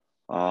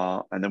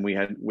And then we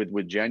had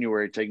with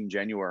January, taking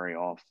January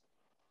off,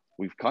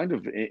 we've kind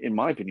of, in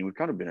my opinion, we've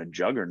kind of been a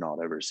juggernaut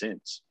ever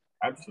since.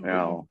 Absolutely.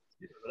 Now,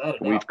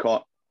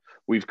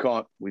 we've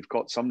caught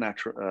some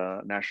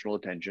national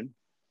attention.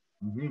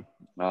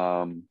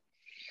 Mm-hmm.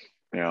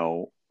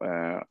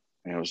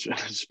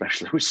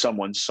 Especially with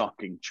someone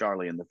socking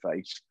Charlie in the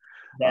face.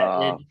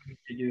 That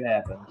did do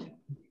happen.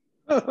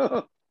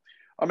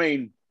 I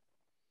mean,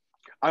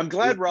 I'm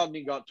glad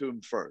Rodney got to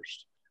him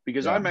first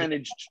because I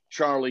managed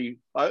Charlie.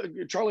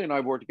 Charlie and I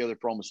have worked together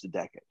for almost a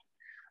decade.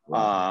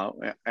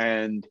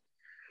 And,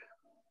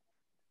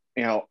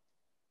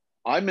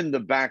 I'm in the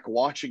back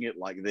watching it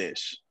like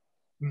this.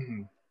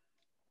 Mm-hmm.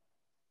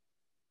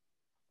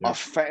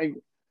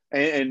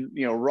 And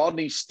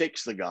Rodney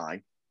sticks the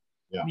guy.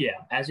 Yeah,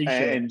 as he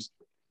should.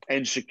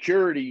 And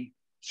security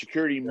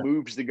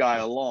moves the guy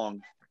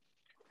along.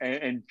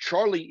 And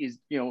Charlie is,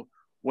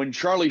 when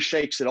Charlie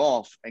shakes it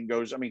off and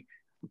goes, I mean,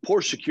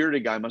 poor security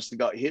guy must have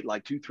got hit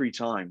like 2-3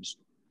 times.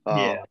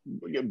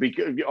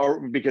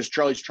 Because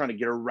Charlie's trying to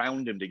get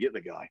around him to get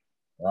the guy.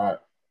 Right.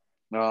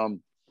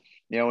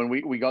 And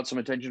we got some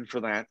attention for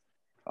that.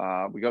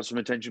 We got some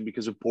attention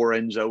because of poor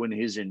Enzo and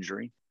his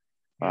injury.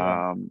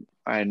 Yeah.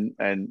 I'm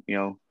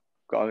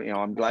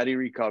glad he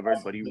recovered,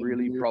 but he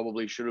really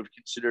probably should have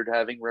considered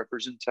having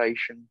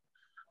representation.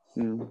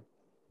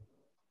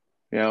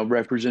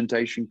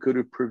 Representation could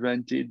have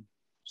prevented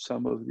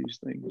some of these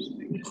things.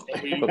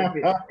 If he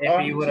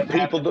would have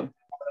had a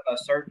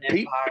certain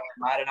empire, it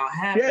might have not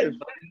happened.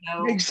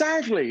 Yeah,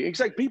 exactly.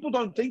 People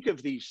don't think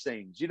of these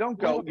things. You don't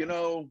go,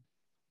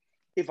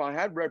 if I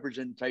had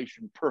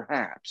representation,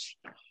 perhaps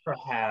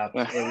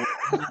it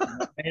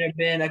may have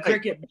been a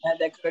cricket bat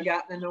that could have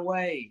gotten in the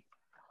way.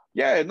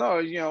 Yeah,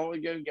 no,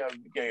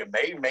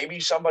 maybe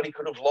somebody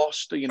could have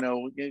lost,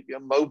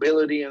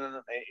 mobility in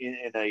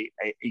a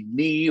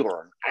knee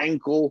or an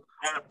ankle.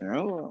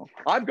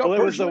 I've got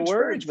personal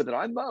experience with it.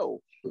 I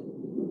know.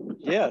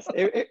 Yes.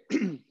 It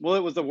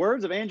was the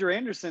words of Andrew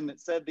Anderson that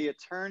said the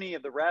attorney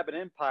of the Rabid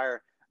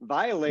Empire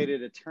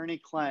violated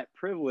attorney-client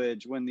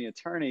privilege when the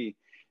attorney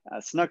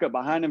snuck up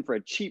behind him for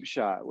a cheap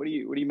shot. What do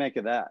you make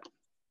of that?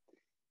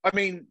 I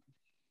mean,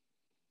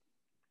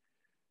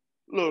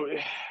 look,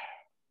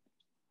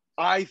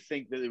 I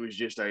think that it was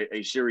just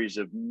a series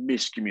of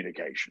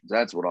miscommunications.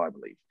 That's what I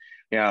believe.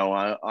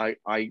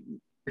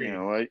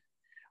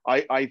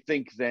 I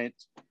think that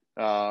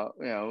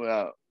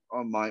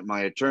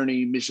my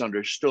attorney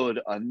misunderstood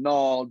a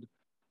nod,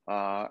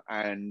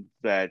 and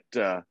that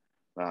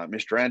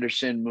Mr.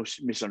 Anderson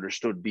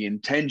misunderstood the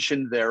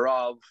intention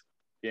thereof.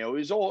 It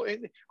was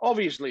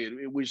obviously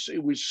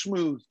it was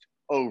smoothed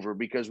over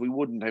because we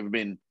wouldn't have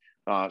been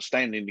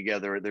standing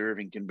together at the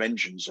Irving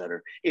Convention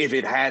Center if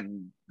it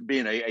hadn't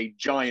been a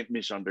giant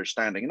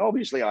misunderstanding. And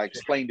obviously I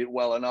explained it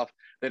well enough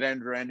that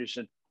Andrew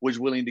Anderson was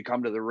willing to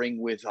come to the ring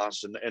with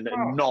us and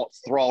not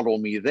throttle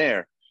me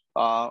there.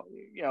 But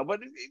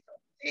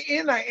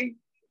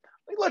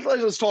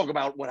let's talk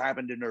about what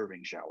happened in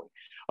Irving, shall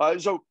we?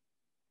 So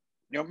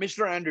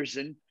Mr.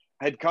 Anderson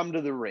had come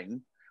to the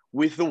ring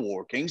with the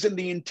War Kings, and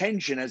the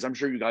intention, as I'm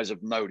sure you guys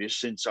have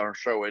noticed since our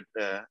show at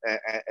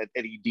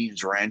Eddie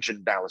Dean's Ranch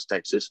in Dallas,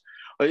 Texas,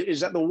 is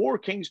that the War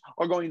Kings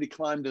are going to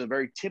climb to the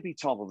very tippy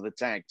top of the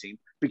tag team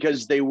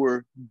because they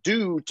were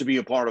due to be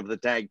a part of the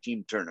tag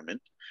team tournament,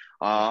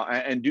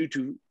 and due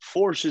to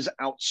forces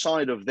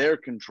outside of their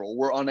control,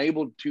 were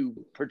unable to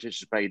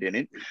participate in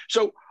it.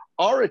 So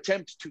our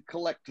attempt to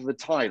collect the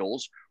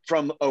titles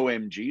from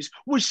OMGs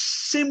was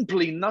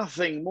simply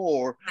nothing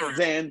more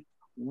than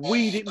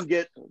we didn't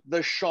get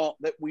the shot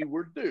that we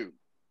were due.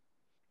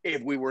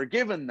 If we were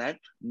given that,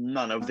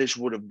 none of this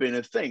would have been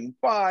a thing.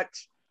 But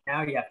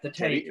now you have to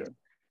take it.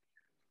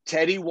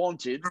 Teddy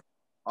wanted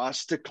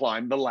us to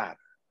climb the ladder.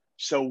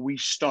 So we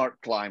start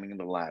climbing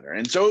the ladder.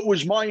 And so it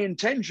was my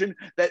intention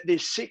that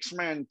this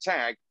 6-man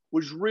tag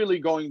was really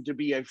going to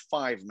be a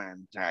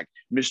 5-man tag.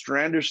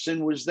 Mr.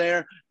 Anderson was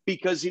there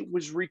because it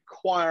was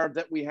required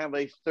that we have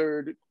a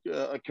third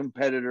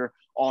competitor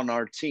on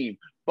our team.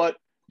 But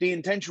the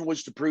intention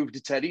was to prove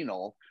to Teddy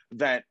Null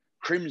that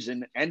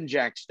Crimson and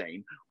Jack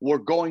Stane were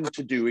going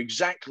to do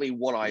exactly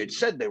what I had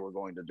said they were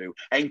going to do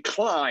and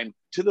climb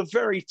to the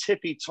very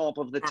tippy top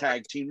of the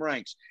tag team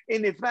ranks.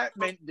 And if that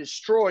meant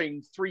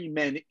destroying 3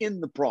 men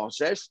in the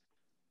process,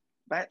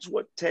 that's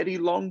what Teddy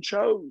Long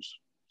chose.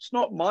 It's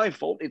not my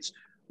fault. It's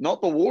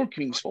not the War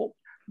King's fault.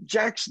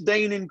 Jack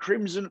Stane and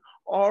Crimson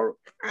are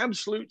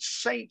absolute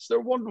saints.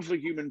 They're wonderful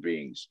human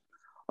beings.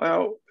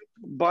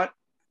 But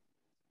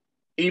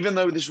even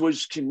though this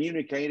was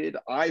communicated,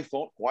 I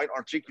thought quite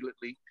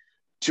articulately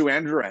to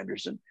Andrew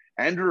Anderson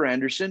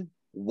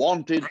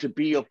wanted to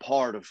be a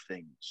part of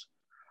things.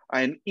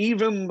 And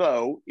even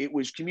though it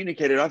was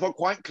communicated, I thought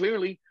quite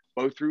clearly,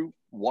 both through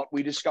what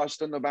we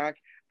discussed in the back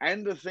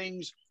and the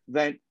things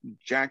that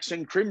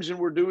Jackson Crimson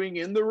were doing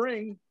in the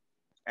ring,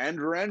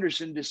 Andrew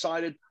Anderson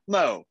decided,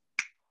 no,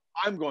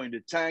 I'm going to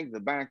tag the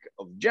back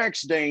of Jack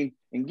Stane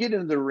and get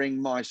into the ring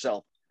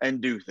myself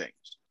and do things.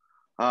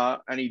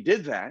 And he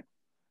did that.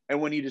 And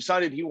when he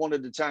decided he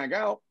wanted to tag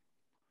out,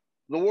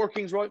 the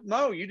workings right.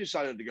 No, you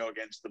decided to go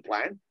against the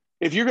plan.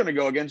 If you're going to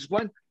go against the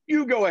plan,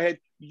 you go ahead.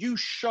 You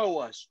show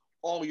us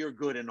all your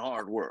good and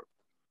hard work.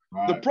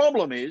 Right. The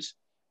problem is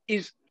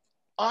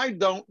I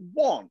don't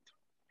want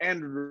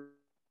Andrew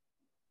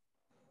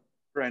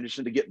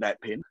Anderson to get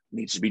that pin. It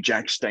needs to be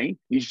Jack Stain,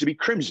 needs to be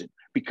Crimson,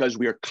 because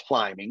we are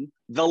climbing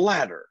the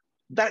ladder.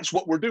 That's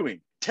what we're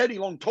doing. Teddy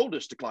Long told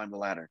us to climb the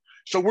ladder.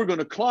 So we're going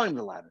to climb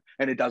the ladder.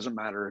 And it doesn't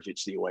matter if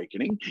it's the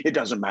Awakening. It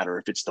doesn't matter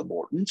if it's the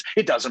Mortons.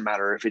 It doesn't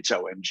matter if it's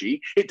OMG.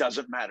 It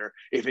doesn't matter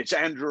if it's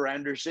Andrew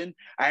Anderson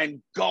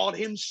and God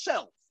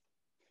himself.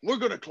 We're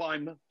going to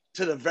climb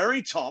to the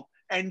very top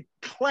and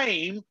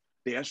claim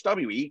the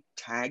SWE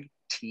Tag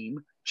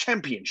Team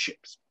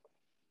Championships.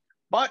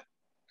 But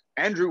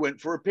Andrew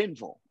went for a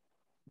pinfall.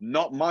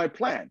 Not my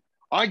plan.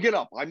 I get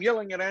up. I'm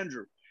yelling at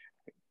Andrew.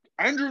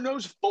 Andrew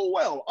knows full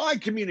well I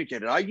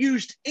communicated. I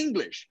used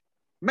English.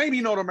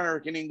 Maybe not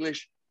American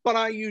English, but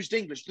I used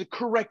English, the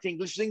correct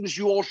English, the English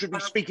you all should be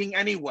speaking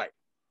anyway.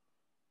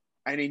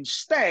 And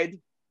instead,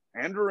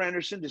 Andrew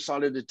Anderson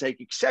decided to take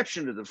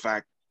exception to the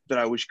fact that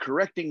I was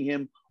correcting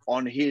him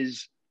on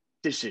his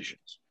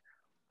decisions.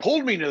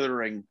 Pulled me to the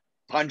ring,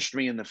 punched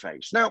me in the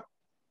face. Now,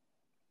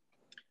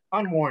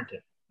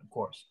 unwarranted, of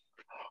course.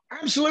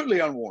 Absolutely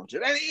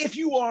unwarranted. And if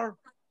you are,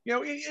 you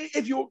know,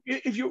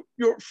 if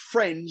you're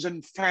friends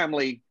and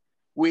family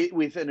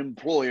with an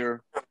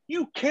employer,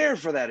 you care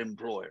for that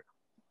employer.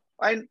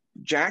 And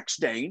Jack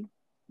Stain,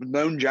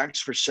 known Jax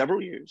for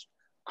several years.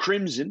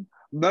 Crimson,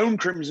 known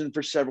Crimson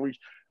for several years.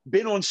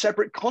 Been on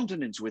separate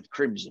continents with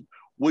Crimson.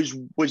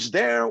 Was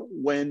there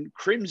when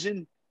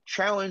Crimson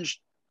challenged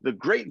the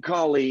Great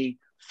Khali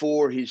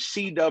for his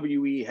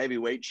CWE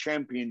Heavyweight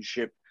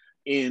Championship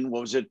in,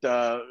 what was it,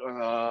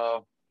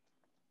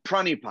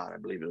 Pranipat, I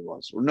believe it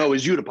was. Or no, it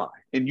was Udupi,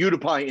 in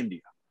Udupi,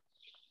 India.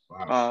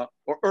 Wow.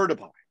 Or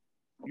Urdupi.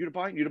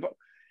 Udupi.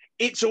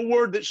 It's a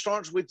word that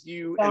starts with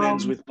U and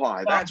ends with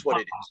pi. That's what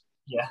it is.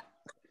 Yeah.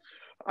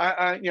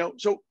 You know,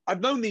 so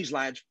I've known these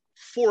lads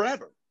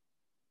forever.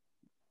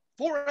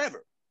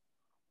 Forever.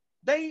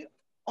 They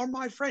are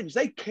my friends.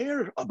 They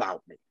care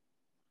about me.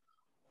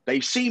 They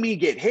see me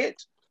get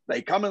hit.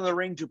 They come in the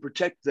ring to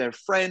protect their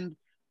friend,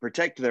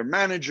 protect their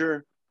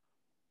manager.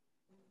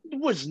 It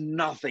was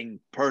nothing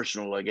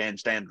personal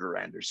against Andrew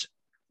Anderson.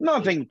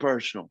 Nothing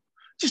personal.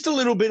 Just a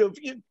little bit of,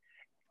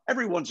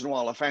 every once in a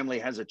while, a family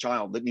has a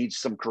child that needs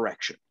some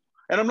correction.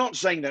 And I'm not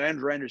saying that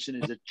Andrew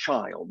Anderson is a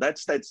child.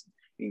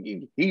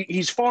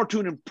 He's far too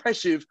an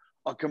impressive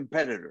a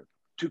competitor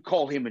to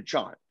call him a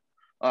child.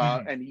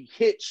 And he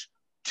hits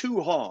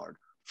too hard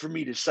for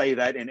me to say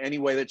that in any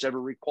way that's ever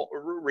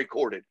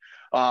recorded.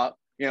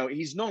 You know,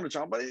 he's not a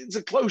child, but it's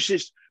the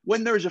closest.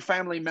 When there's a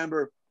family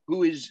member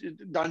who has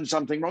done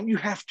something wrong, you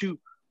have to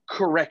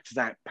correct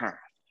that path.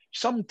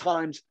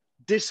 Sometimes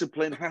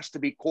discipline has to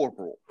be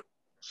corporal.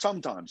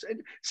 Sometimes.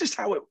 It's just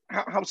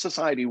how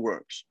society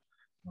works.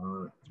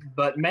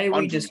 But may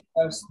we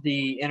discuss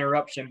the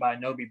interruption by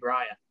Nobi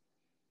Bryant?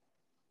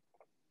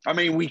 I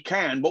mean, we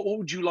can, but what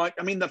would you like?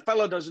 I mean, the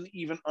fella doesn't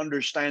even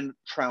understand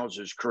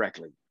trousers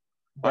correctly.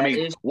 I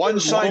mean, one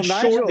side's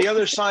short, the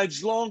other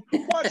side's long.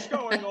 What's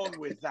going on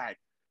with that?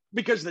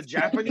 Because the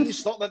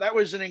Japanese thought that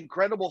was an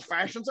incredible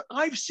fashion.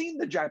 I've seen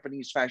the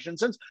Japanese fashion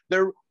sense.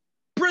 They're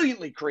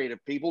brilliantly creative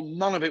people.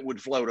 None of it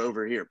would float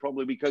over here,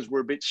 probably because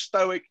we're a bit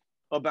stoic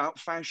about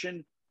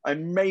fashion.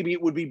 And maybe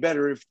it would be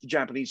better if the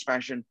Japanese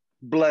fashion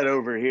bled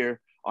over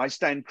here. I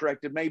stand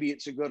corrected. Maybe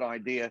it's a good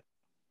idea.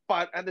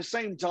 But at the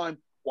same time,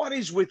 what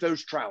is with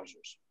those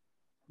trousers?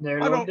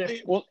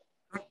 Well,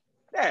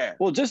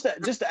 just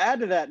to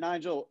add to that,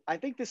 Nigel, I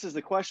think this is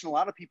the question a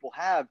lot of people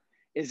have.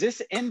 Is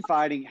this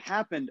infighting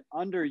happened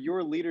under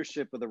your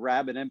leadership of the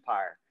Rabid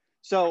Empire?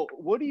 So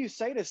what do you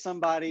say to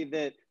somebody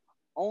that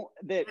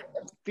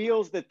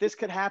feels that this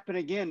could happen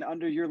again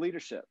under your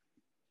leadership?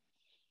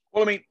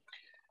 Well, I mean,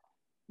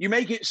 you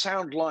make it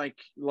sound like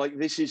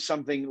this is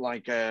something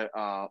like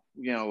a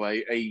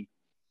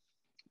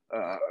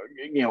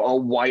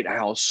White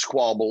House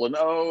squabble, and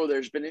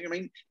there's been. I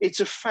mean, it's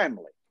a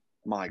family,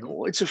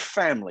 Michael. It's a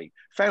family.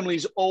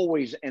 Families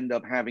always end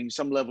up having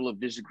some level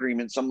of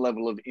disagreement, some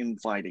level of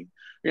infighting.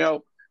 You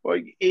know,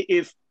 like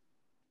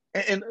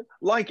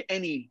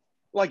any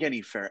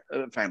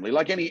family,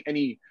 like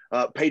any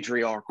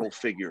patriarchal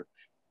figure,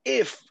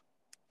 if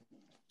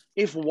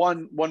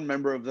one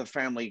member of the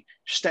family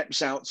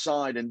steps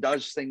outside and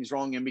does things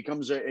wrong and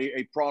becomes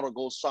a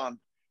prodigal son,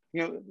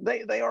 you know,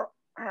 they are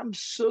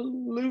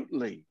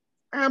absolutely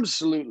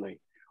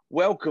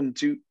welcome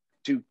to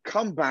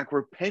come back,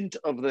 repent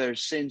of their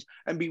sins,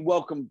 and be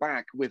welcomed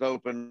back with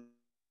open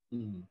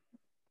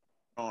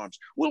arms.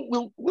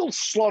 We'll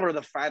slaughter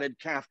the fatted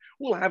calf.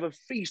 We'll have a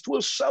feast.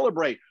 We'll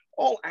celebrate.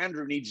 All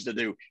Andrew needs to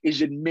do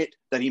is admit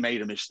that he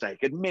made a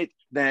mistake. Admit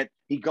that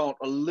he got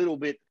a little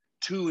bit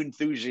too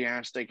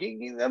enthusiastic.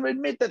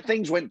 Admit that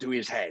things went to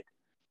his head.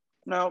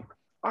 Now,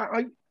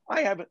 I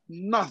have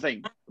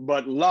nothing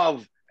but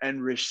love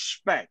and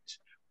respect.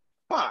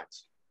 But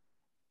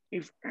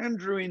if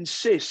Andrew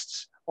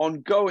insists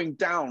on going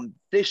down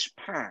this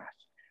path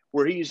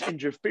where he's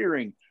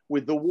interfering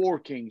with the War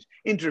Kings,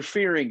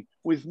 interfering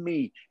with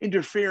me,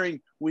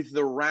 interfering with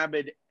the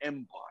Rabid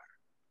Empire,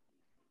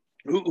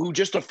 who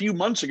just a few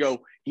months ago,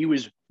 he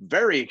was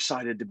very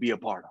excited to be a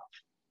part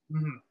of.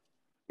 Mm-hmm.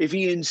 If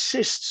he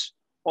insists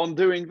on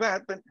doing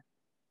that, then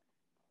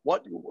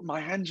what? My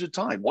hands are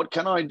tied. What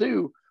can I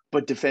do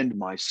but defend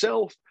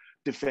myself,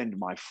 defend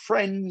my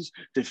friends,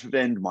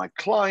 defend my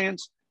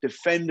clients,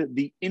 defend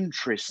the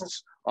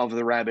interests of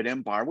the Rabid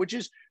Empire, which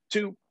is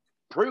to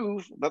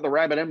prove that the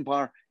Rabid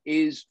Empire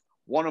is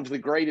one of the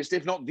greatest,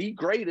 if not the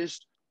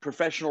greatest,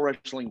 professional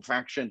wrestling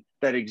faction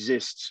that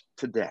exists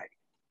today.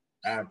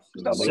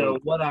 Absolutely. So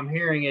what I'm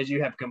hearing is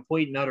you have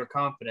complete and utter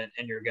confidence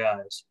in your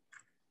guys.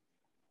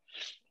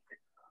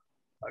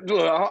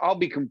 I'll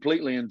be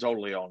completely and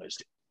totally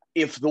honest.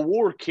 If the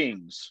War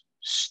Kings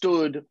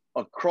stood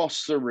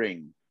across the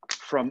ring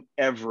from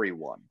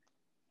everyone,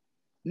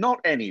 not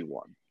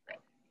anyone,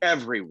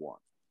 everyone,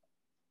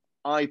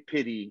 I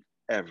pity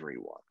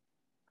everyone.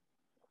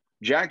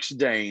 Jax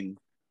Dane,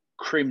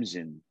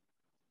 Crimson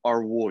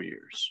are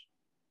warriors.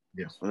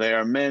 Yes. They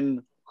are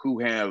men who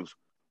have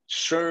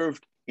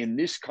served in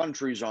this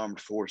country's armed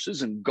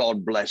forces, and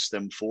God bless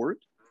them for it.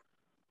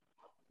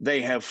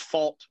 They have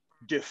fought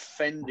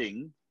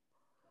defending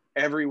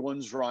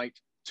everyone's right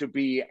to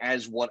be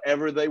as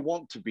whatever they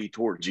want to be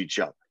towards each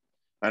other.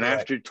 And Right.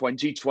 after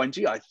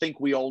 2020, I think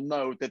we all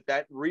know that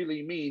that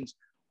really means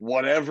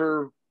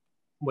whatever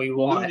we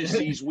want.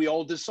 lunacies we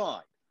all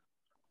decide.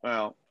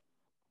 Well,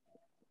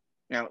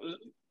 now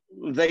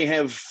they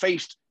have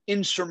faced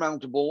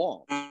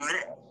insurmountable odds.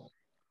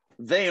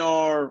 They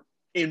are,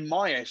 in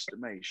my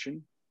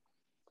estimation,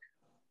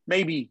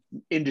 maybe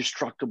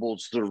indestructible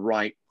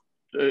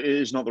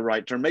is not the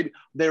right term. Maybe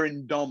they're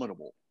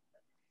indomitable.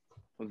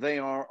 They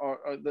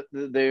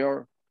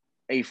are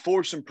a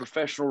force in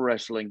professional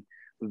wrestling,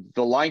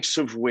 the likes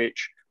of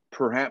which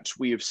perhaps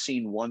we have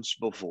seen once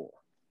before.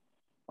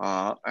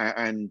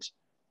 And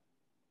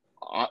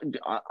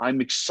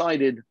I'm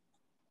excited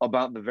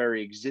about the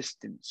very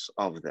existence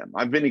of them.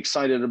 I've been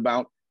excited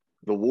about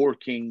the War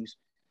Kings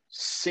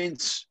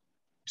since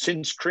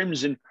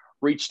Crimson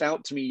reached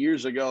out to me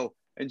years ago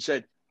and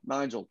said,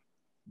 Nigel,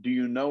 do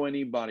you know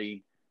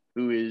anybody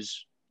who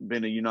has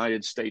been a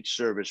United States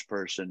service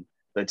person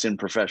that's in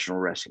professional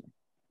wrestling?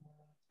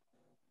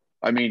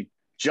 I mean,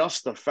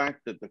 just the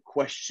fact that the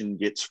question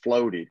gets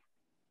floated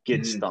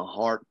gets the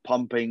heart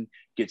pumping,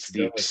 gets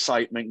the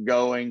excitement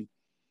going.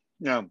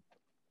 You know,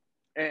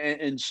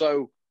 and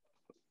so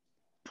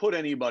put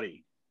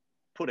everybody.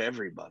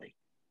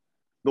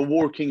 The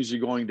War Kings are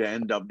going to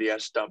end up the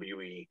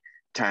SWE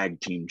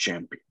tag team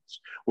champions.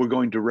 We're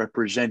going to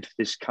represent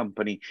this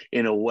company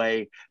in a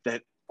way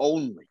that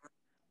only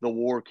the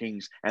War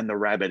Kings and the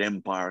Rabid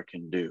Empire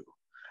can do.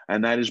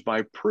 And that is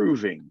by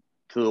proving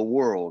to the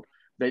world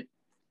that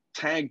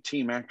tag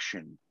team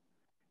action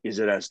is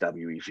at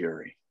SWE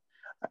Fury.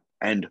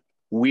 And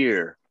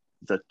we're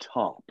the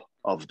top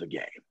of the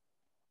game.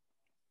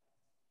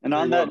 And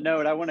on that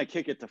note, I want to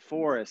kick it to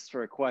Forrest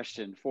for a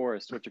question.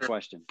 Forrest, what's your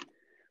question?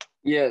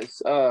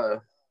 Yes,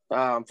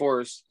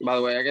 Forrest, by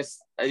the way, I guess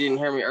I didn't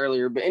hear me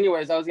earlier. But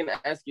anyways, I was going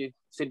to ask you,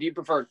 so do you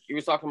prefer, you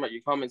were talking about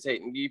you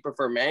commentating, do you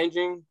prefer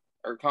managing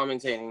or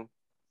commentating?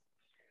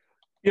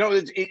 You know,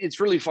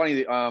 it's really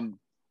funny.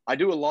 I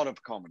do a lot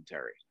of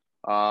commentary,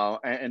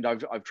 and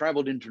I've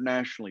traveled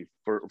internationally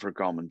for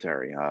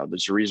commentary.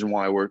 There's a reason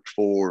why I worked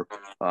for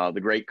the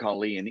Great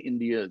Khali in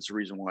India. It's the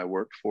reason why I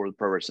worked for the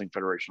Pro Wrestling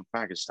Federation of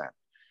Pakistan.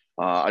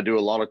 I do a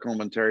lot of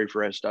commentary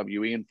for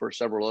SWE and for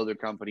several other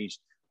companies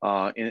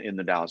in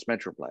the Dallas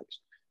Metroplex.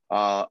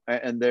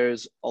 And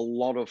there's a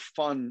lot of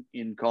fun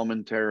in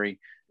commentary,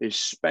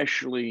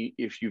 especially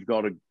if you've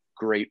got a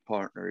great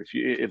partner.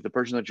 If the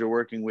person that you're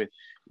working with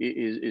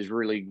is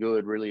really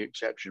good, really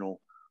exceptional,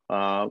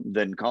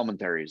 then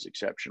commentary is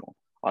exceptional.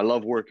 I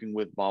love working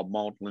with Bob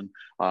Maltlin.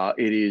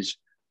 It is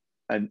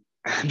an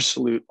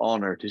absolute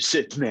honor to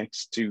sit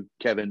next to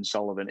Kevin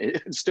Sullivan.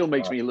 It still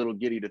makes me a little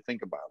giddy to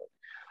think about it.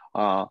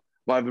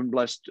 But I've been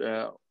blessed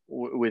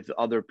with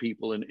other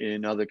people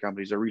in other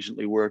companies. I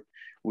recently worked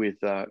with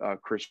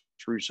Chris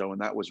Russo, and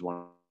that was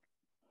wonderful.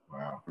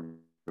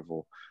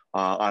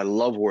 I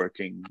love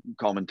working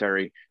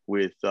commentary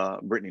with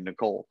Brittany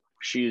Nicole.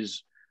 She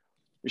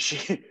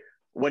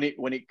when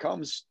it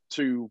comes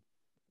to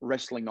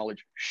wrestling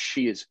knowledge,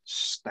 she is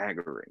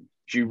staggering.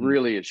 She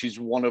really is. She's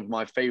one of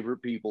my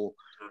favorite people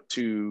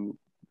to.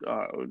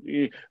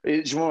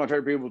 It's one of my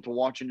favorite people to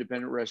watch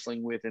independent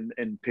wrestling with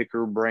and pick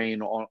her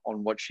brain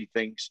on what she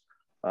thinks.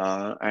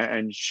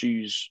 And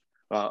she's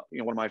one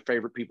of my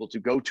favorite people to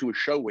go to a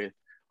show with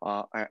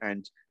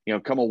and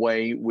come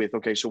away with,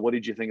 okay, so what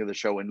did you think of the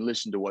show, and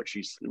listen to what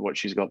she's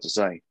got to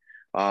say.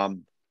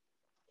 And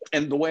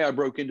the way I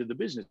broke into the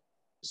business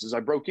is I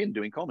broke in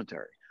doing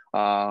commentary.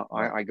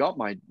 I got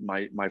my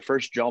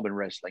first job in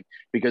wrestling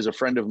because a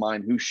friend of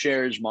mine who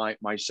shares my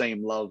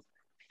same love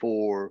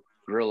for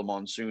Gorilla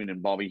Monsoon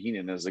and Bobby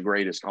Heenan as the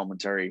greatest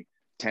commentary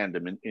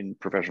tandem in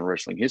professional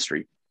wrestling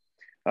history.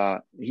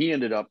 He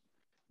ended up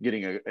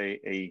getting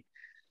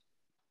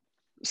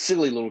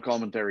silly little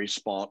commentary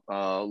spot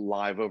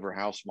live over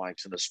house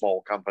mics in a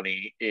small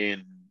company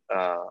in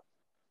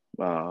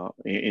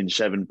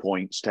 7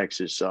 Points,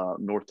 Texas,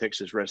 North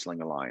Texas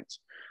Wrestling Alliance,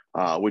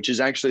 which is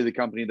actually the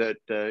company that,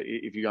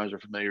 if you guys are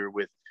familiar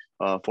with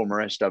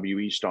former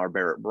SWE star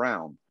Barrett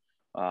Brown,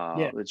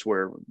 that's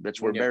where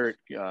Barrett,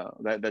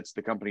 that's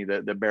the company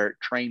that Barrett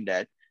trained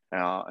at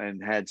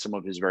and had some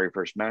of his very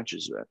first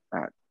matches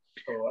at.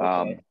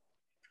 Oh,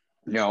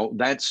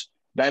 okay.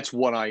 That's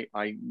what I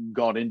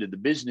got into the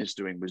business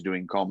doing, was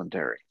doing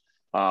commentary.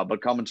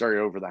 But commentary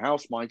over the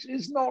house mics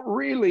is not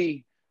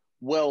really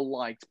well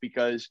liked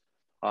because,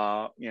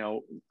 it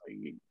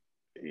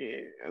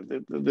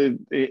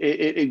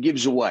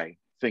gives away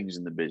things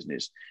in the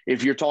business.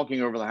 If you're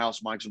talking over the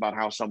house mics about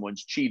how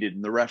someone's cheated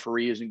and the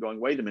referee isn't going,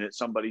 wait a minute,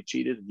 somebody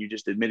cheated and you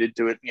just admitted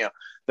to it,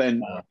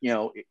 then,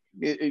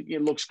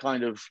 it looks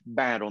kind of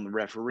bad on the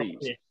referees.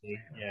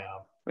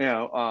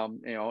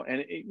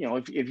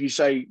 If you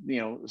say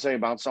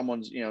about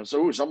someone's,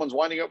 someone's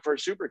winding up for a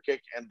super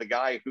kick and the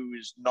guy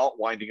who's not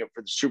winding up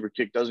for the super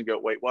kick doesn't go,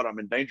 wait, what? I'm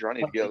in danger. I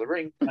need to get out of the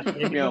ring.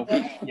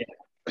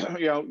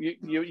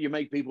 You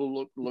make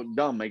people look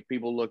dumb, make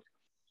people look,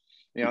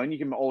 and you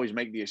can always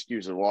make the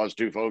excuse of, well, I was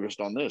too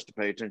focused on this to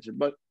pay attention.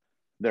 But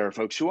there are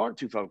folks who aren't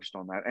too focused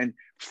on that. And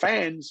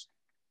fans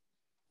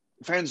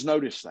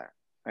notice that.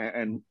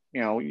 And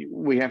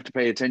we have to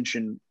pay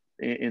attention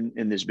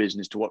in this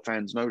business to what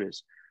fans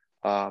notice.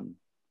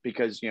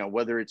 Because,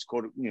 whether it's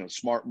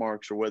smart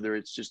marks or whether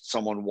it's just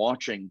someone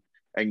watching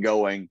and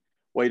going,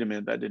 wait a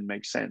minute, that didn't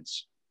make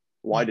sense.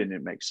 Why didn't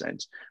it make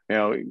sense?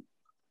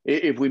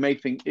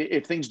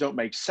 If things don't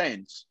make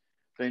sense,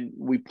 then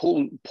we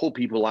pull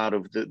people out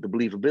of the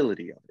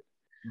believability of it.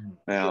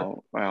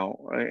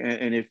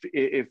 And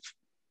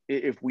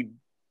if we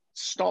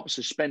stop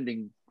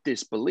suspending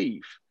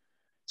disbelief,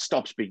 it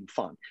stops being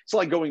fun. It's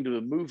like going to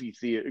a movie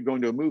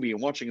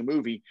and watching a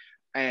movie,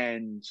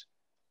 and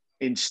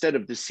instead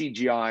of the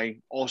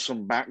CGI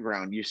awesome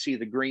background, you see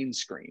the green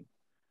screen.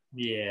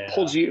 Yeah,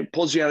 pulls you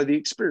out of the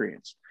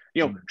experience.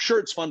 Sure,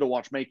 it's fun to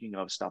watch making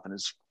of stuff, and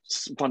it's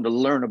fun to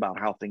learn about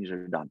how things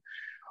are done.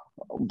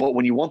 But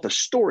when you want the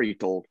story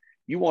told,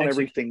 you want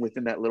everything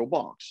within that little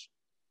box.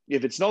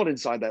 If it's not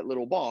inside that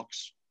little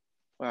box,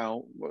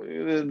 well,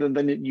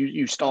 then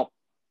you stop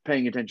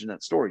paying attention to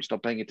that story,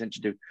 stop paying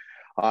attention to.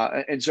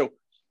 And so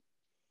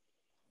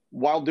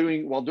while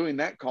doing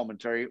that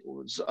commentary,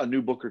 a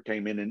new booker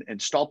came in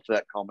and stopped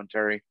that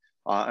commentary,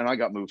 and I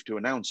got moved to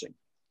announcing.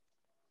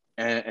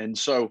 And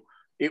so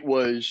it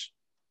was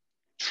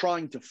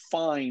trying to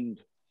find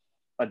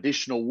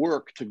additional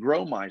work to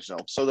grow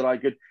myself so that I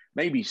could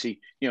maybe see,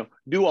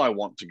 do I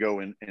want to go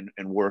and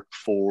work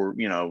for,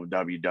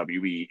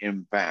 WWE,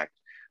 Impact,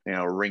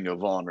 Ring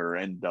of Honor,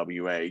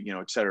 NWA,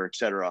 et cetera,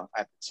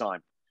 at the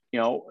time,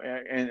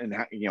 and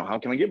how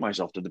can I get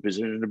myself to the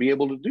position to be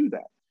able to do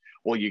that?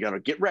 Well, you got to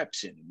get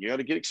reps in, you got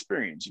to get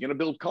experience, you got to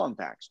build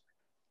contacts.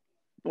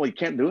 Well, you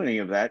can't do any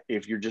of that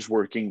if you're just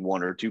working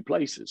one or two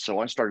places. So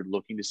I started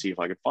looking to see if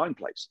I could find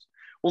places.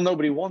 Well,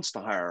 nobody wants to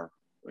hire.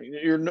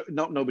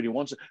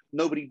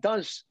 Nobody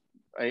does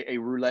a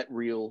roulette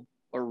wheel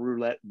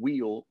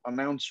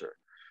announcer.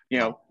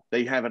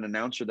 They have an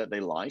announcer that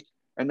they like,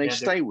 and they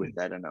stay with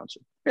that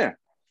announcer. Yeah.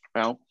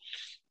 Well,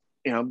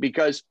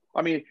 because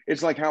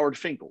it's like Howard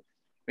Finkel.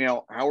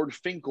 Howard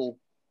Finkel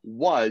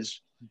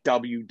was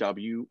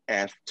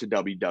WWF to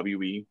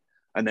WWE,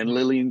 and then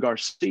Lillian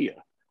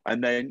Garcia,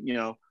 and then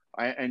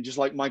and just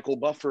like Michael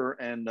Buffer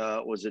and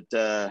was it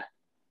Capetta?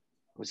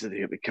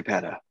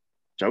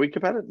 Joey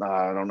Capetta? No,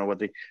 I don't know what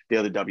the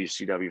other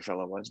WCW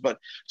fellow was, but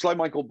it's like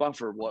Michael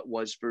Buffer. What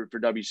was for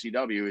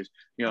WCW is,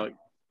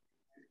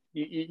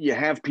 you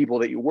have people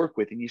that you work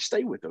with and you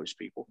stay with those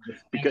people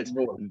because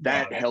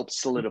that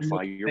helps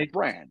solidify your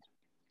brand.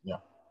 Yeah.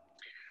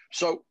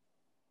 So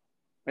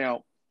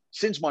now,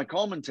 since my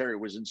commentary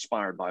was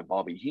inspired by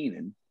Bobby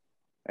Heenan,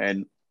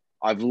 and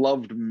I've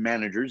loved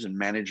managers and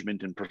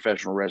management in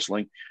professional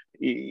wrestling.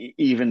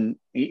 Even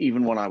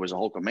when I was a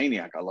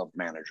Hulkamaniac, I loved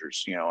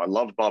managers. I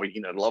loved Bobby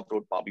Heenan. I loved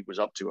what Bobby was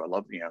up to. I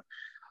loved,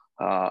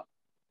 I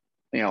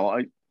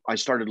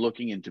started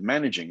looking into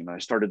managing, and I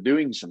started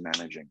doing some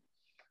managing.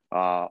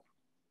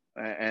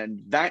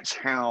 And that's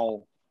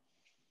how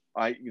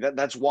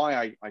that's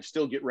why I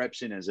still get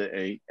reps in as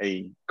a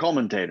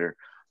commentator,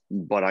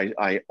 but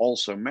I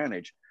also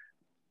manage.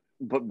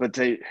 But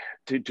to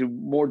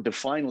more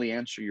definitely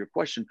answer your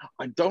question,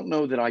 I don't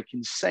know that I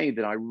can say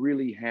that I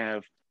really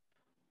have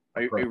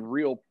a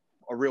real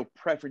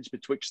preference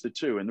betwixt the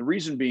two. And the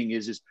reason being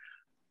is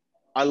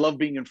I love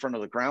being in front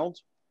of the crowd,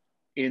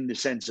 in the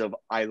sense of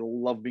I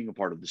love being a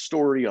part of the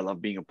story. I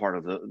love being a part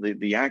of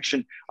the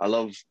action. I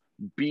love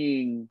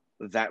being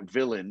that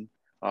villain,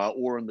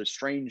 or in the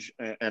strange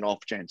and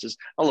off chances,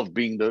 I love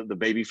being the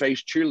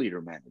babyface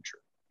cheerleader manager.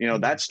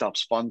 That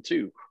stuff's fun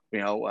too.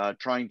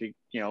 Trying to,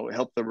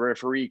 help the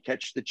referee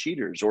catch the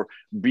cheaters, or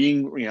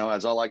being,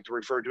 as I like to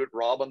refer to it,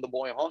 robbing the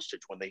boy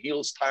hostage when the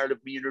heel's tired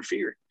of me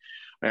interfering.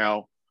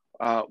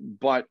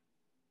 But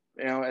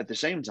at the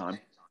same time,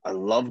 I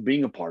love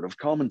being a part of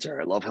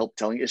commentary. I love help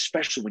telling,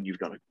 especially when you've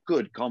got a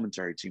good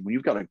commentary team. When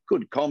you've got a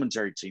good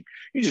commentary team,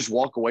 you just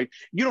walk away.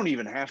 You don't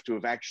even have to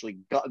have actually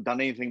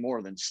done anything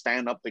more than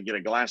stand up to get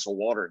a glass of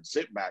water and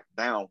sit back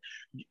down.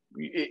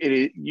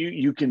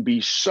 You can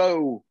be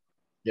so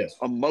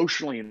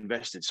emotionally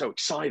invested, so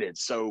excited,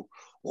 so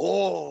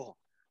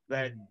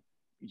that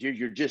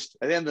you're just,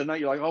 at the end of the night,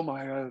 you're like, oh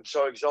my God, I'm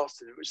so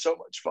exhausted. It was so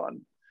much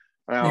fun.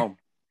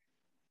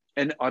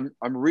 And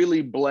I'm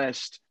really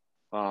blessed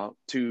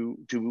to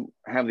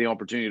have the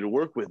opportunity to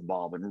work with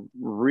Bob, and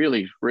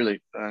really,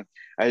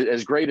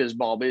 as great as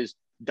Bob is,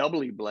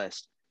 doubly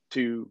blessed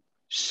to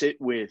sit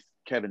with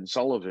Kevin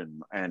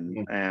Sullivan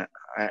and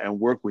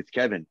work with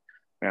Kevin.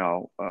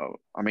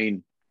 I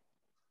mean,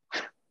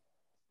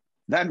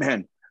 that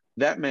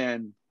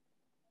man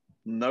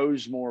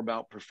knows more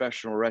about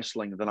professional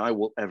wrestling than I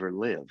will ever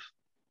live.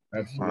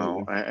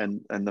 Absolutely.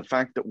 And the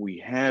fact that we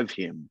have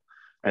him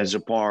as a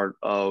part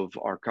of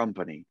our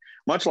company,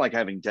 much like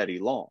having Teddy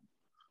Long.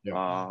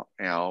 I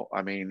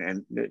mean,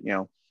 and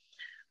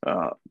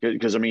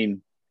because I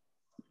mean,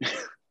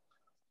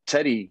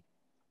 Teddy,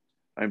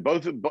 and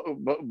both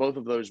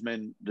of those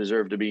men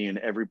deserve to be in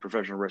every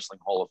professional wrestling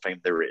Hall of Fame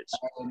there is.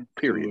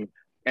 Period.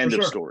 End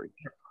of story.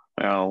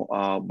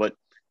 But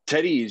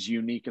Teddy is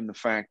unique in the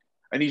fact,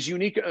 and he's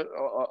unique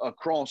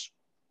across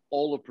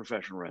all of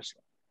professional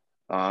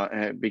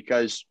wrestling,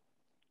 because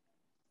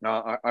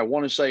I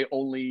want to say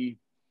only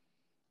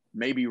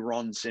maybe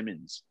Ron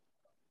Simmons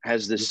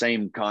has the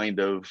same kind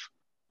of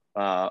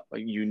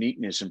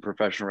uniqueness in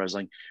professional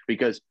wrestling,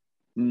 because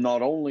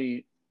not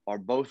only are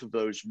both of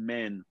those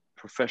men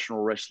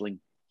professional wrestling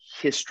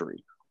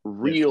history,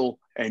 real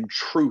and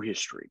true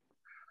history.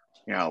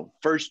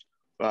 First,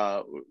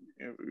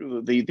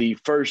 the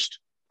first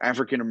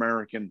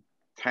African-American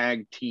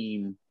tag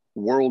team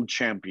world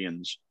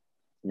champions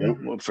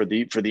for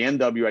the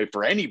NWA,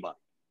 for anybody,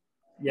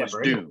 was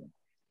Doom.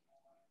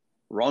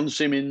 Ron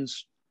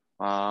Simmons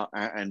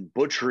and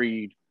Butch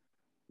Reed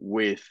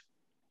with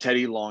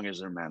Teddy Long as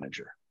their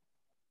manager.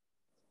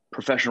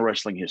 Professional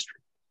wrestling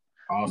history.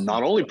 Awesome.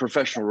 Not only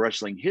professional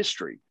wrestling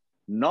history,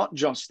 not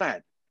just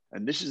that.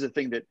 And this is the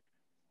thing that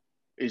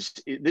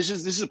this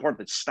is the part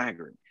that's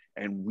staggering.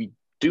 And we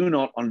do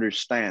not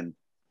understand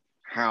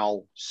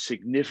how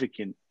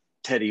significant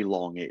Teddy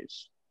Long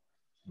is.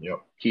 Yep.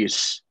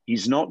 He's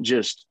not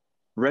just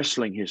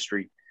wrestling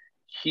history,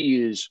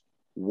 he is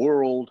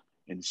world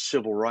and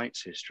civil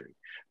rights history,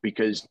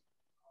 because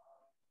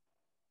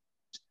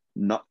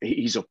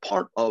he's a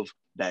part of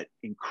that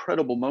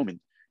incredible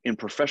moment in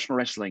professional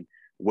wrestling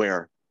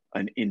where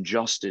an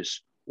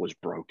injustice was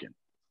broken.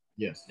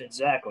 Yes,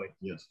 exactly.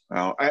 Yes,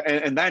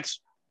 and that's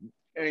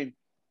I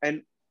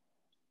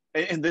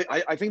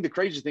think the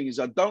crazy thing is,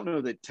 I don't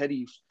know that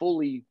Teddy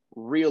fully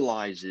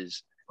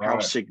realizes how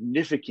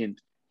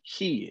significant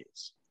he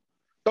is.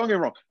 Don't get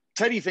me wrong,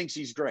 Teddy thinks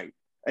he's great,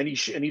 and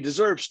he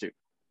deserves to,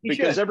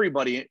 because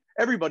everybody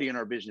in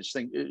our business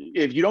think,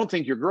 if you don't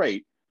think you're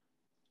great,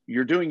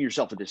 you're doing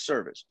yourself a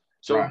disservice.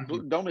 So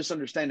don't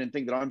misunderstand and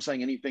think that I'm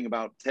saying anything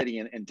about Teddy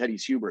and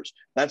Teddy's hubris.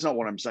 That's not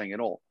what I'm saying at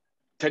all.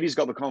 Teddy's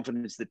got the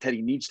confidence that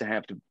Teddy needs to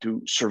have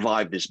to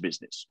survive this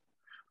business,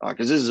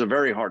 because this is a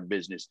very hard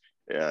business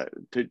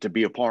to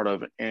be a part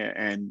of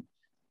and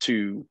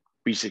to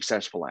be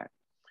successful at.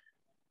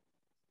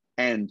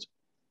 And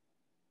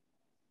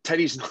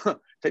Teddy's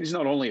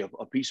not only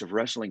a piece of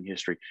wrestling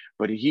history,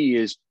 but he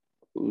is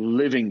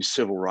living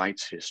civil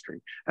rights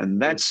history.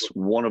 And that's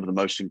one of the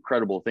most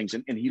incredible things.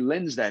 And he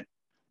lends that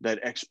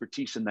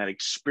expertise and that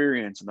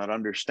experience and that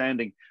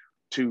understanding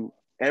to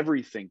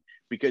everything,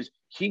 because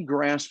he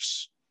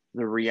grasps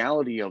the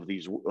reality of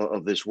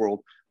this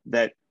world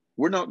that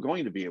we're not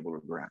going to be able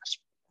to grasp,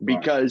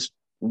 because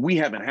we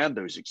haven't had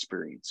those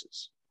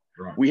experiences.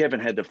 We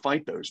haven't had to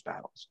fight those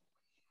battles.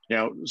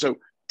 So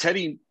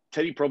Teddy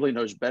probably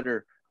knows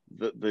better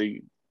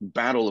the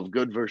battle of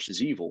good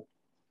versus evil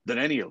than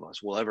any of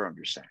us will ever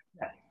understand.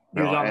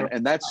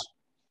 And that's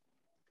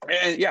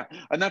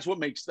what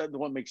makes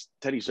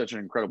Teddy such an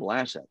incredible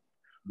asset.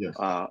 Yes.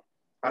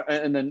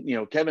 And then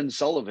Kevin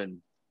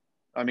Sullivan,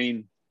 I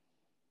mean,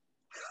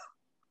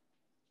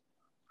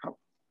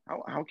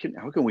 how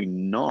can we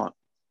not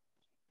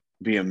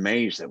be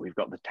amazed that we've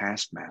got the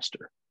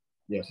Taskmaster?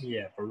 Yes.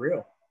 Yeah, for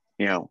real.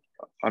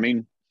 I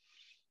mean,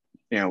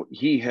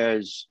 he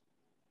has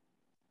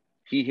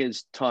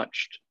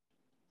touched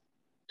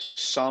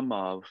some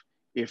of,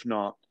 if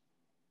not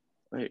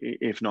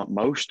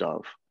most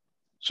of,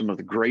 some of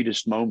the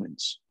greatest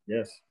moments.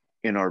 Yes.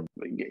 In our,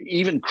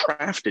 even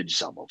crafted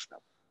some of them.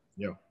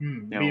 Yeah.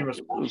 Being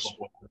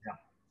responsible.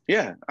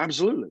 Yeah,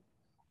 absolutely.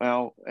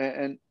 Well,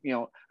 and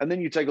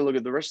then you take a look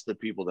at the rest of the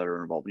people that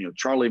are involved.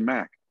 Charlie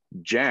Mack,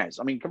 Jazz.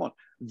 I mean, come on,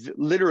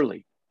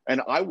 literally.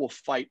 And I will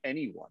fight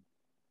anyone,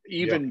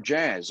 even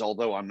Jazz.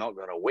 Although I'm not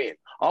going to win,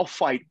 I'll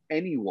fight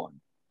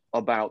anyone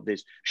about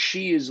this.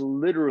 She is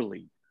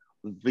literally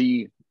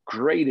the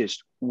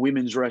greatest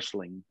women's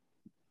wrestling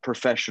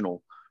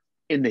professional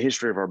in the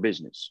history of our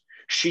business.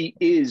 She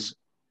is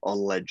a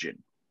legend,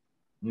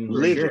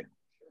 living. Sure.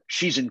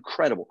 She's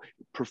incredible.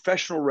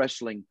 Professional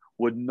wrestling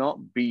would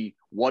not be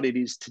what it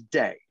is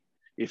today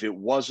if it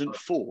wasn't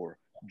for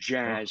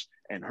Jazz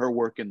and her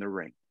work in the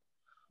ring.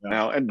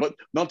 Now, but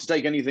not to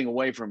take anything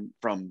away from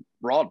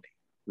Rodney.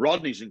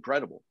 Rodney's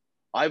incredible.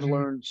 I've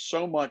learned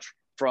so much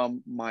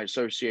from my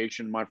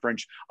association, my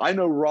friends. I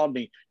know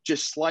Rodney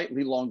just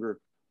slightly longer.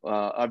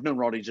 I've known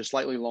Rodney just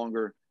slightly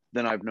longer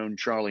than I've known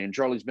Charlie. And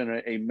Charlie's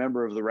been a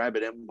member of the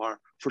Rabid Empire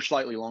for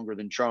slightly longer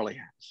than Charlie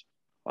has.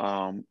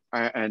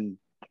 And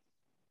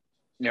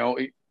you know,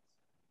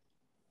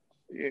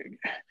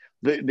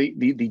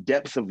 the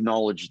depth of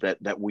knowledge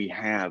that we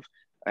have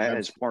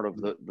as part of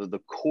the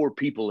core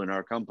people in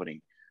our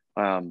company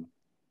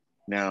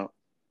now,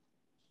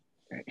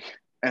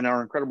 and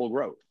our incredible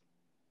growth.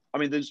 I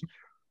mean, there's,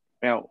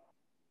 you know,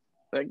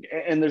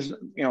 and there's,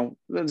 you know,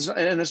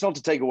 and it's not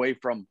to take away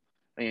from,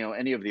 you know,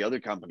 any of the other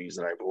companies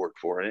that I've worked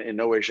for in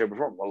no way, shape, or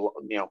form.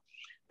 You know,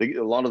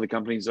 a lot of the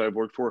companies that I've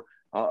worked for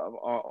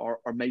are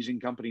amazing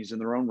companies in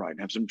their own right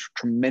and have some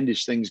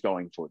tremendous things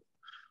going for them.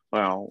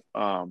 Well,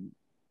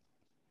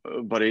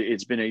 but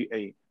it's been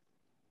a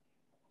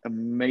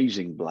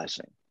amazing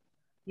blessing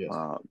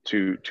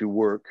to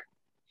work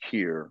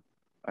here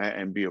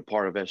and be a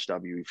part of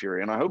SWE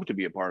Fury, and I hope to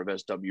be a part of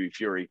SWE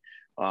Fury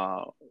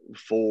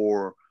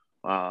for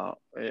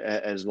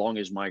as long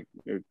as my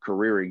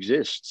career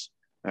exists.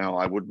 Now,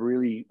 I would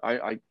really,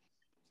 I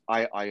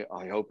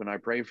hope and I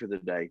pray for the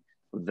day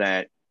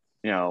that,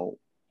 you know,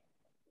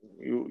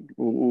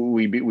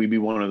 we be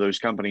one of those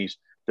companies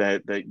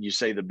that you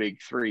say the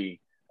big three,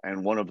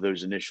 and one of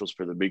those initials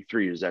for the big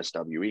three is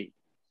SWE.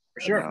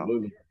 For sure.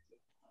 Absolutely.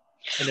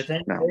 And the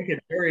thing it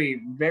could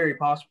very, very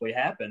possibly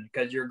happen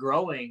because you're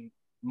growing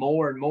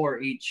more and more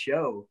each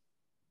show.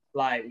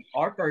 Like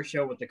our first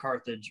show with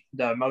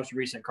the most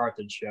recent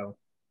Carthage show.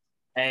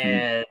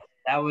 And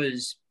that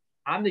was,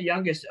 I'm the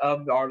youngest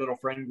of our little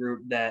friend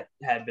group that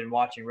had been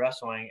watching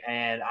wrestling,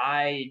 and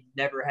I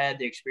never had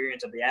the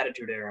experience of the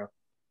Attitude Era.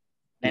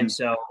 And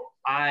so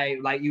I,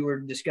 like you were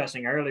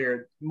discussing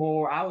earlier,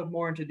 I was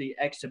more into the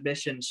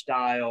exhibition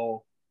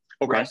style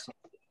wrestling.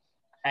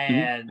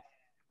 And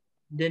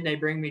then they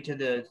bring me to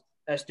the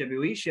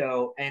SWE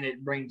show, and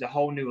it brings a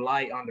whole new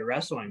light on the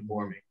wrestling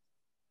for me.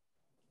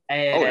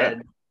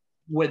 And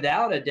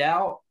without a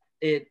doubt,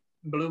 it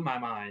blew my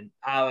mind.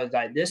 I was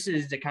like, this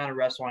is the kind of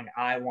wrestling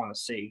I want to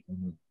see.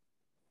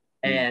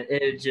 And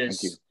it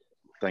just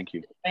thank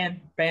you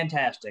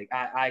fantastic.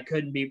 I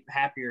couldn't be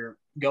happier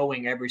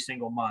going every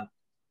single month.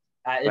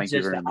 It's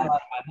just the highlight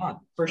of my month.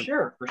 For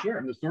sure.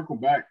 And to circle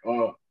back,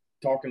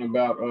 talking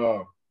about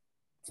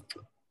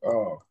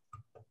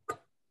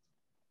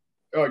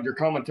your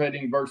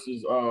commentating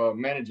versus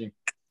managing.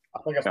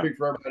 I think I speak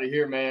for everybody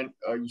here, man.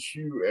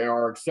 You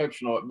are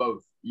exceptional at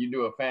both. You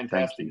do a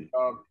fantastic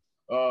job.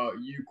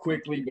 You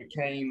quickly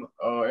became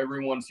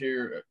everyone's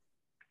here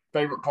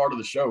favorite part of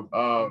the show.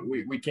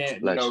 We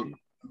can't,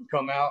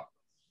 come out.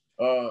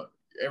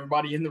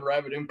 Everybody in the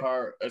Rabid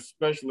Empire,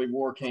 especially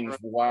War Kings,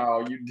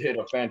 wow, you did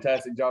a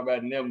fantastic job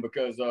adding them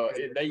because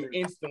they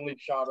instantly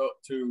shot up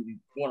to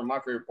one of my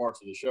favorite parts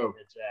of the show.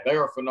 They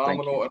are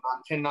phenomenal, and I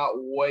cannot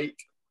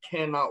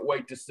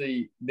wait to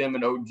see them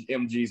and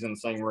OMGs in the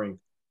same ring.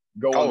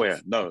 So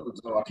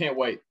I can't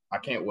wait.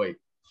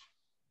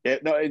 Yeah,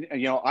 no, you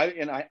know,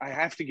 I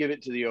have to give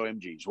it to the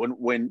OMGs.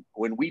 When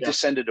we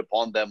descended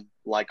upon them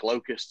like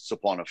locusts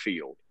upon a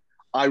field,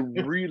 I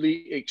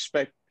really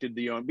expected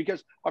the OMG,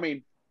 because I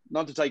mean,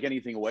 not to take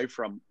anything away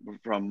from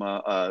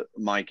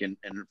Mike and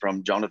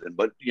from Jonathan,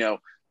 but you know,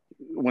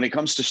 when it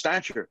comes to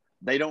stature,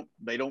 they don't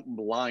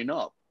line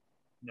up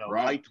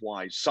height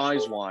wise,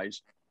 size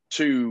wise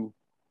to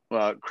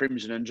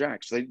Crimson and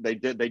Jax.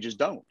 They just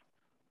don't.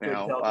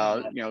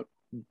 John.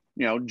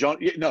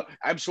 No,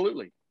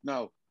 absolutely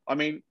no. I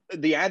mean,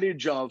 the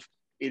adage of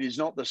it is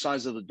not the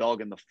size of the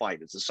dog in the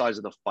fight; it's the size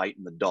of the fight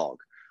in the dog.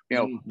 You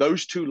know,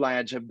 those two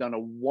lads have done a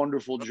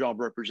wonderful job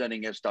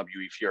representing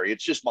SWE Fury.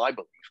 It's just my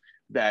belief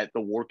that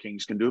the War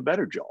Kings can do a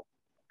better job.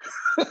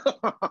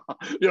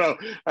 You know,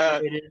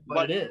 it is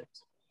what it is.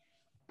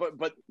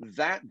 But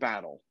that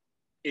battle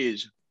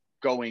is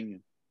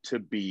going to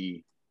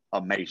be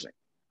amazing.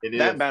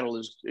 That battle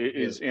is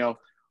you know,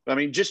 I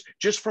mean,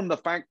 just from the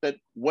fact that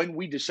when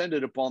we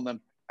descended upon them,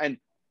 and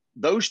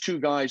those two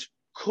guys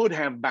could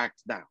have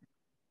backed down.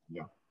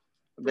 Yeah,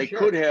 they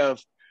could have,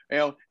 you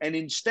know, and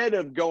instead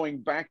of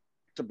going back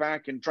to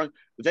back and trying,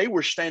 they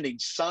were standing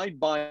side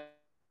by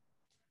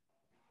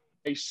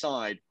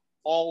side,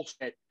 all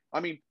set. I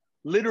mean,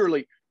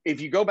 literally,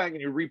 if you go back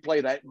and you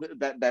replay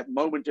that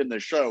moment in the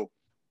show,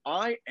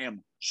 I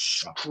am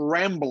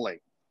scrambling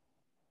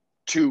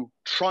to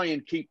try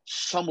and keep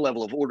some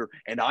level of order,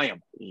 and I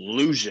am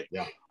losing.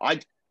 I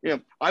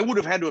would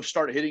have had to have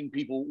started hitting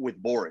people with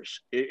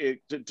Boris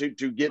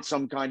to get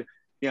some kind of,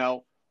 you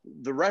know,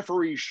 the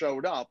referee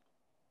showed up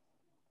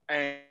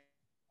and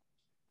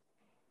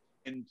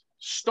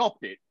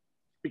stopped it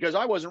because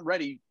I wasn't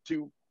ready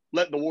to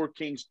let the War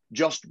Kings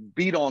just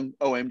beat on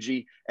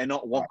OMG and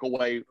not walk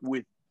away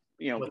with,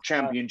 you know,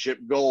 championship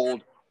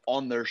gold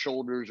on their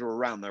shoulders or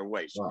around their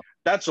waist.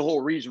 That's the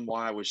whole reason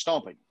why I was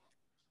stomping.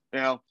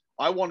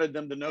 I wanted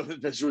them to know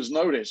that this was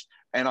noticed,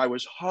 and I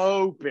was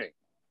hoping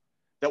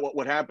that what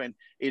would happen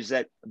is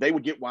that they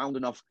would get wound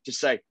enough to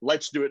say,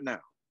 "Let's do it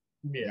now."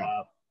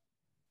 Yeah.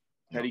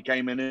 Teddy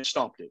came in and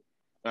stopped it.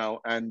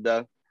 And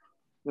the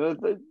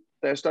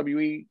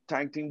SWE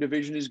tag team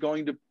division is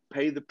going to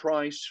pay the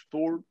price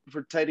for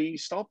Teddy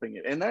stopping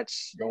it, and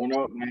that's going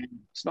up, man.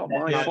 It's not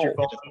That's my not your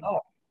fault. fault at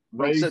all.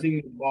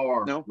 Raising the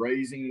bar, No.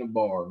 raising the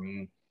bar,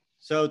 man.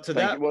 So to Thank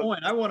that you.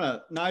 point,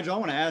 Nigel, I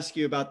want to ask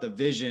you about the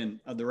vision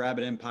of the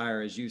Rabid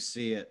Empire as you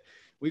see it.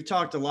 We've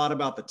talked a lot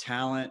about the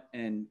talent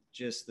and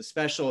just the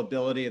special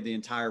ability of the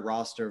entire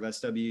roster of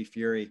SWE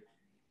Fury.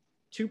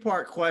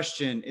 Two-part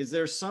question. Is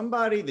there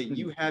somebody that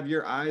you have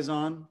your eyes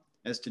on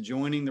as to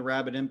joining the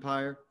Rabid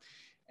Empire?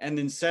 And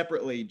then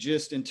separately,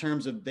 just in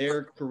terms of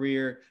their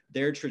career,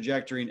 their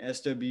trajectory in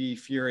SWE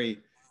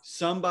Fury,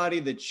 somebody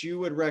that you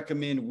would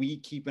recommend we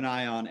keep an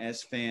eye on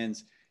as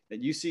fans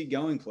that you see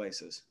going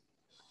places?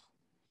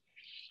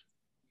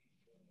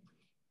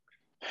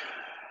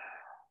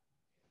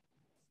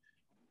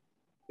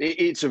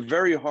 It's a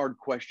very hard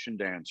question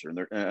to answer,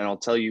 and I'll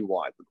tell you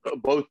why.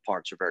 Both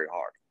parts are very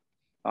hard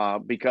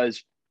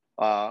because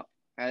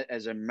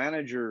as a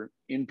manager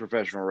in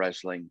professional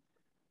wrestling,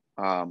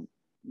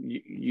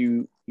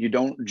 you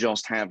don't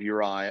just have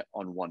your eye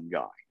on one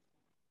guy.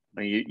 I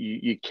mean,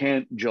 you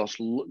can't just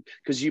look,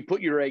 because you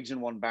put your eggs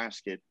in one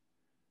basket,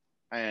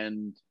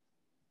 and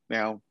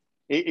now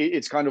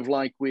it's kind of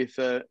like with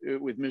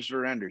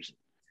Mr. Anderson.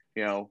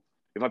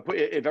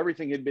 If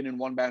everything had been in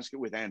one basket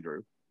with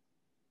Andrew,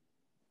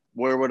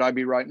 where would I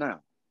be right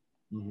now?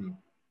 Mm-hmm.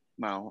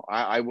 Now,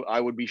 I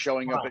would be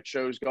showing up at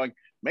shows going,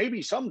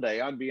 maybe someday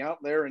I'd be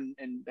out there and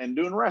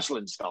doing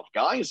wrestling stuff,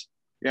 guys.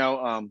 There's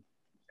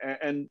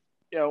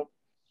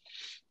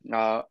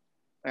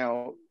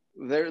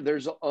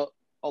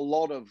a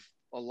lot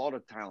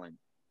of talent.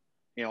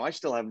 I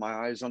still have my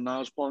eyes on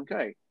Niles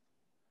Blanquet.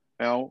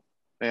 Bad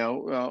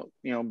and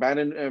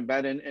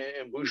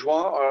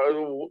Bourgeois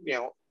are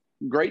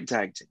great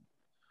tag team.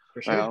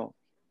 For sure.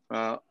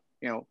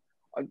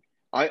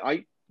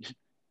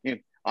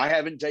 I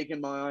haven't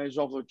taken my eyes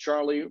off of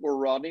Charlie or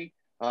Rodney,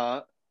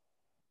 and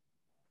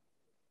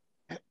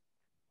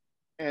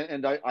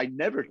I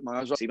never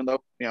my eyes off, even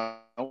though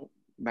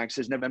Max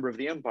is never a member of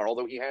the Empire,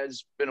 although he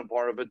has been a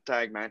part of a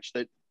tag match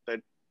that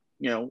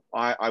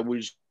I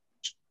was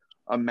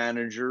a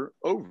manager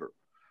over.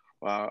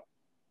 But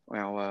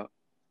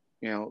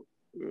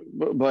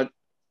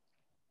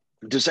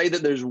to say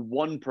that there's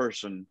one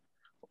person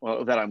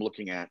that I'm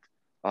looking at,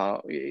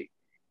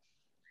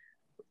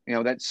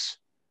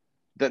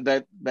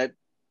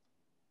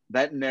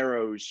 that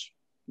narrows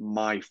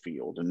my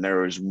field and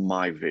narrows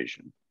my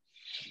vision.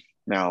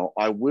 Now,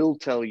 I will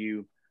tell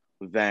you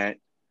that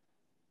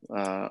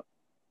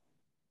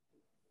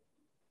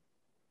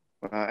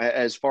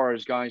as far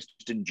as guys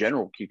just in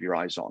general, keep your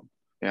eyes on,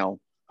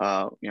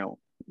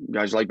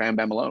 guys like Bam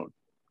Bam Malone,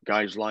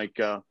 guys like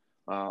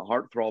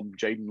Heartthrob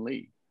Jaden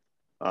Lee,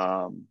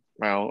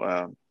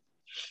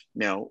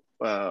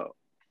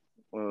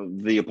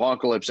 the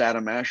Apocalypse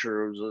Adam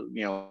Asher was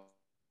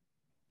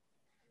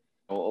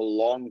a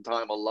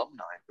long-time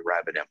alumni of the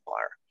Rabid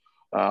Empire.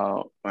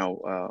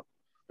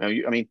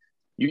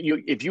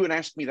 If you had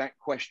asked me that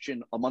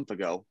question a month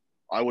ago,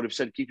 I would have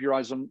said keep your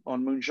eyes on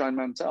Moonshine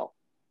Mantell.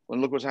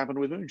 And look what's happened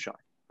with Moonshine.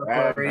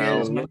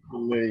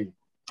 Absolutely.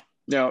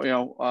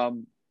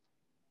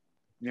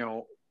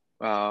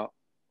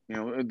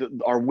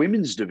 Our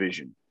women's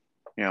division,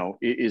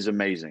 is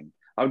amazing.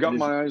 I've got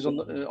my eyes on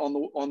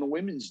the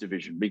women's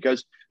division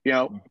because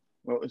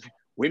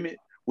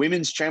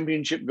women's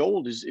championship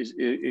gold it's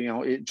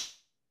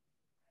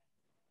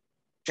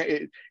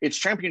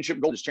championship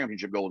gold is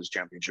championship gold is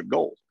championship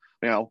gold.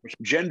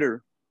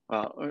 Gender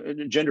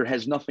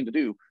has nothing to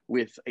do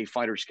with a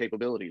fighter's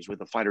capabilities,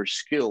 with a fighter's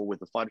skill,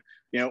 with a fighter.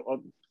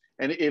 And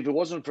if it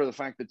wasn't for the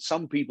fact that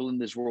some people in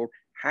this world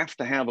have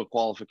to have a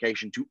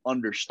qualification to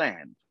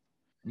understand,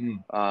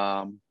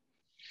 I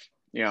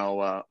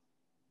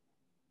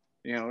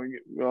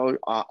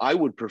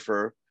would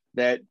prefer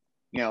that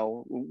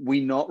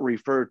we not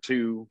refer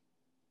to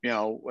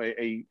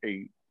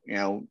a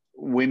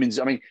women's.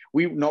 I mean,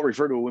 we not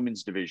refer to a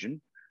women's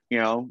division.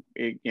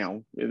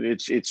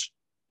 It's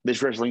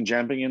this wrestling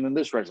champion and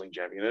this wrestling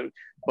champion,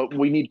 but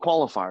we need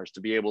qualifiers to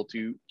be able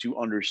to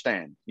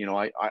understand.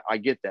 I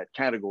get that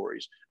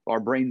categories. Our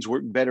brains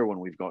work better when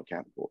we've got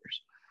categories.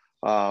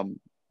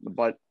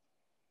 But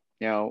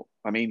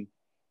I mean,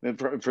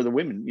 for the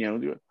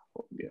women,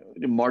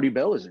 Marty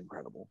Bell is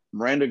incredible.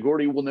 Miranda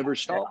Gordy will never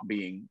stop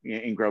being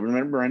incredible.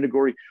 Remember Miranda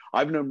Gordy?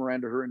 I've known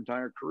Miranda her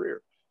entire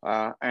career,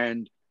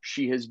 and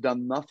she has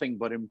done nothing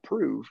but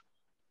improve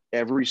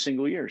every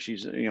single year.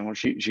 She's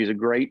a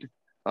great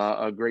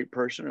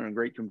person and a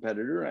great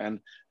competitor, and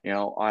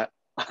I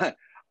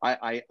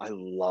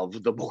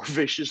love the more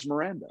vicious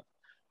Miranda.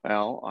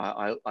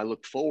 I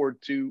look forward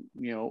to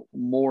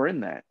more in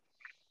that.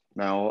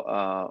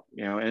 Now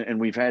and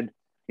we've had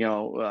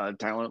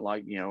talent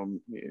like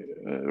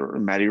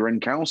Maddie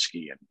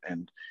Renkowski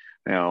and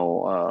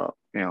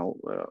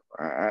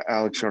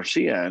Alex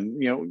Garcia, and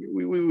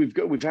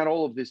we've had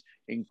all of this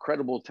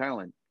incredible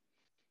talent.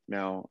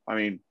 Now, I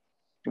mean,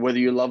 whether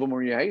you love him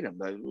or you hate him,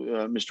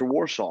 Mr.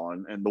 Warsaw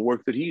and the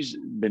work that he's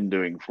been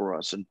doing for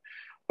us, and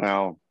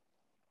now,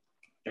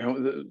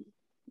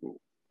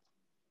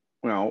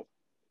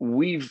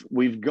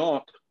 we've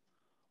got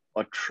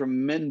a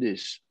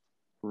tremendous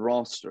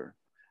roster,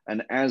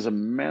 and as a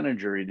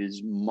manager, it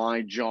is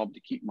my job to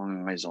keep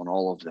my eyes on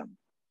all of them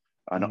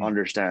and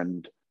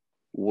understand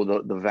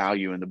the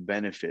value and the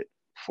benefit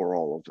for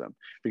all of them,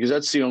 because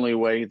that's the only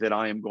way that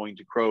I am going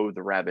to grow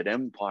the Rabid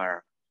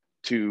Empire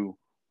to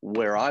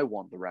where I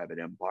want the Rabid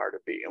Empire to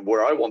be. And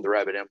where I want the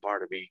Rabid Empire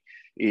to be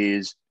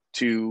is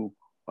to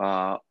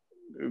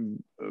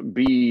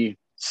be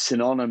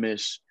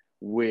synonymous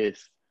with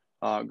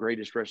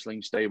greatest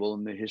wrestling stable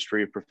in the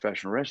history of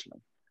professional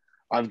wrestling.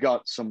 I've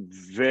got some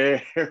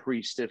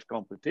very stiff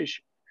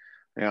competition.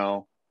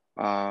 It's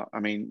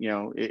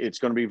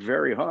going to be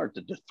very hard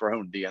to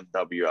dethrone the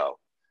NWO.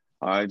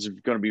 It's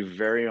going to be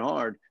very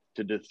hard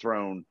to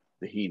dethrone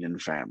the Heenan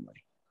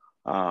family.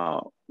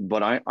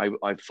 But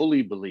I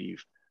fully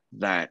believe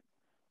that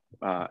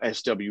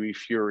SWE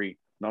Fury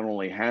not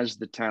only has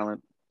the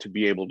talent to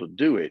be able to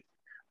do it,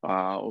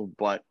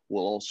 but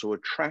will also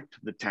attract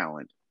the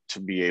talent to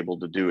be able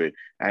to do it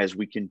as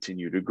we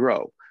continue to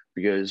grow.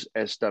 Because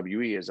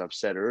SWE, as I've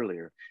said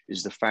earlier,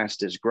 is the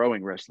fastest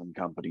growing wrestling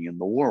company in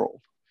the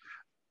world.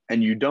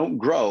 And you don't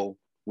grow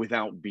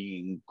without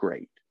being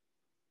great.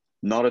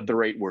 Not at the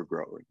rate we're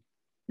growing.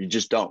 You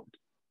just don't.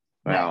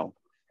 No.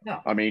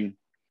 I mean,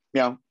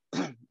 like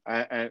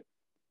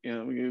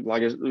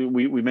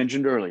we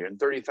mentioned earlier, in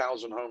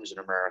 30,000 homes in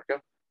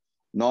America,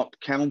 not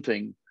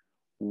counting,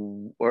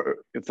 or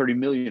 30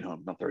 million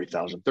homes, not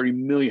 30,000, 30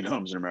 million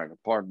homes in America,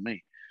 pardon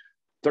me,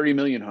 30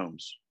 million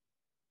homes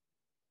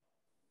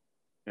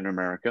in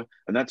America.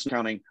 And that's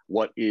counting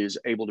what is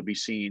able to be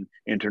seen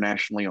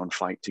internationally on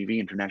Fight TV,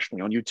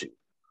 internationally on YouTube.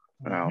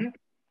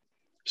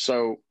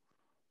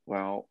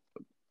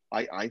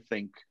 I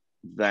think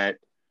that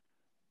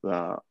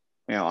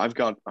I've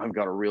got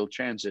a real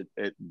chance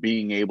at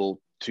being able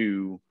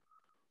to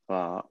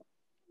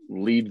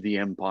lead the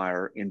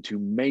empire into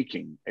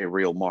making a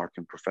real mark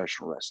in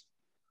professional wrestling.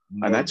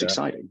 And that's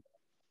exciting.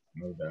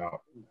 No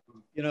doubt.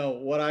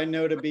 What I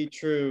know to be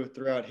true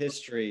throughout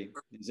history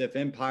is if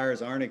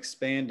empires aren't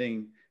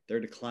expanding, they're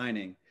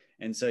declining.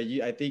 And so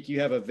I think you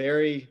have a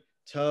very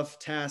tough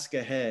task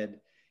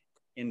ahead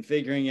in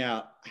figuring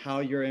out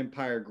how your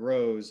empire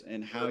grows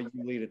and how you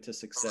lead it to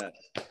success.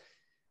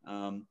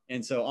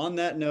 And so on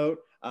that note,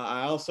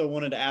 I also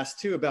wanted to ask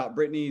too about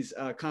Brittany's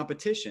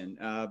competition.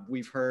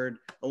 We've heard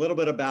a little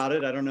bit about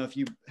it. I don't know if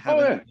you have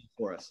anything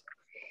for us.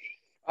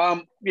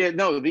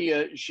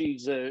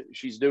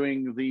 She's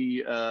doing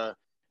the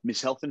Miss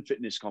Health and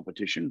Fitness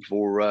competition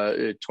for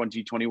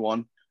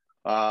 2021.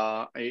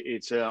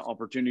 It's an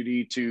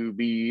opportunity to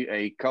be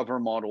a cover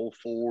model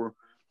for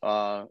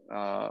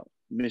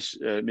Miss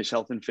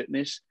Health and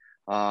Fitness,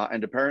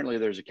 and apparently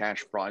there's a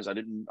cash prize. I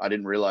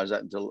didn't realize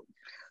that until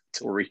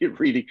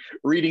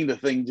reading the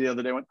thing the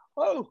other day. I went,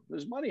 oh,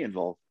 there's money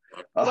involved.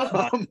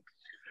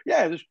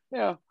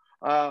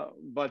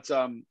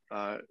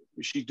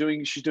 She's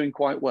doing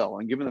quite well,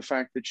 and given the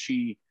fact that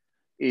she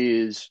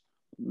is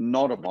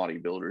not a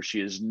bodybuilder, she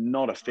is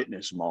not a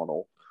fitness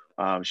model.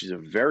 She's a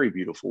very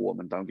beautiful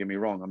woman. Don't get me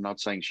wrong. I'm not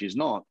saying she's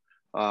not,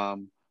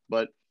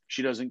 but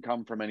she doesn't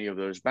come from any of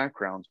those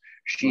backgrounds.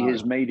 She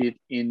has made it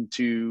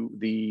into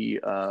the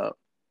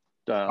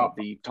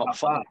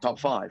top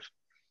five.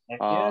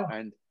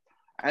 And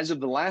as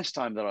of the last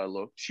time that I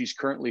looked, she's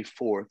currently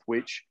fourth,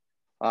 which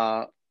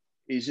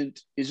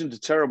isn't a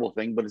terrible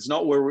thing, but it's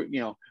not where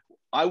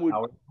I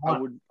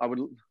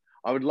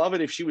would love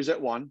it if she was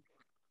at one.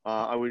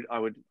 I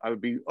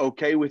would be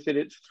okay with it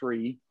at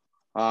three,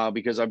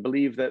 because I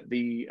believe that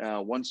the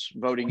once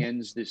voting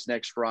ends this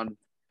next run,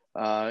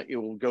 it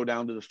will go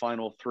down to the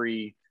final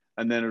three,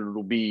 and then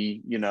it'll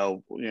be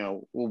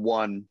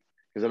one,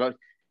 because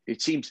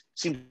it seems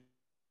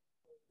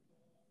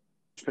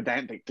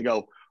pedantic to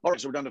go, all right,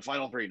 so we're down to the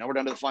final three. Now we're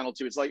down to the final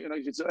two. It's like,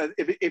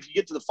 if you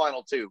get to the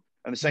final two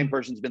and the same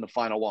person's been the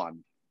final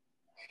one.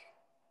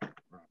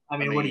 I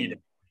mean, what do you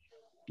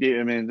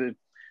do?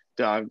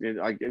 Yeah,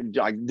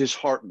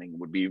 disheartening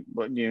would be,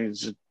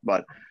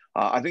 but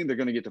I think they're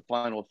going to get to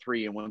final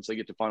three, and once they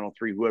get to final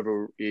three,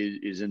 whoever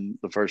is in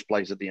the first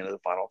place at the end of the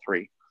final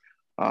three.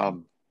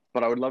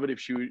 But I would love it if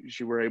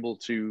she were able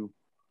to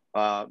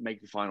make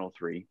the final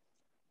three.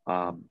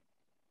 I'm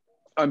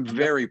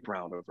very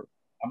proud of her.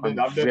 I'm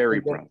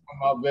very proud.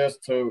 My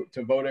best to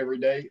vote every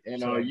day,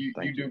 and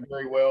you do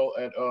very well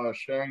at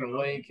sharing the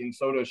link, and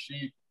so does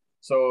she.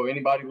 So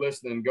anybody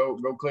listening, go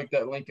click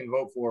that link and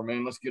vote for her,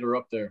 man. Let's get her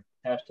up there.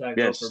 Hashtag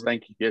yes, vote for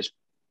thank you. Yes.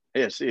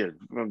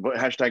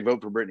 Hashtag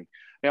vote for Brittany.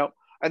 Now,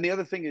 and the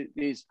other thing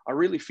is, I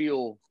really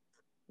feel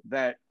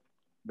that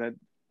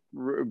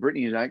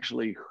Brittany is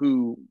actually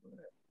who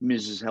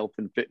Mrs. Health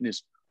and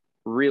Fitness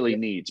really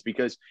needs,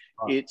 because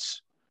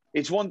it's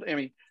one. I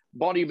mean,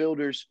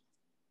 bodybuilders,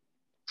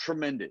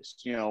 tremendous.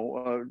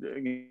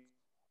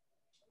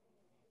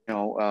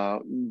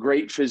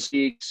 great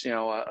physiques,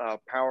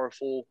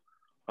 powerful,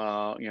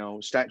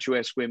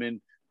 statuesque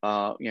women,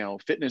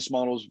 fitness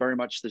models, very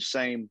much the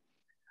same.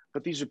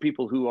 But these are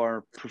people who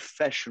are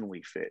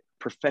professionally fit,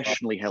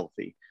 professionally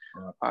healthy.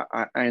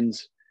 And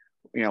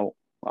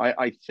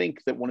I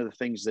think that one of the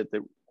things that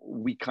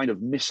we kind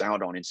of miss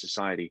out on in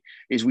society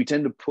is we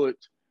tend to put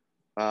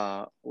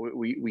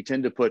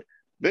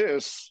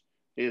this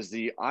is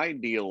the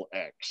ideal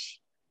X.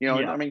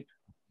 I mean,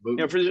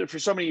 for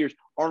so many years,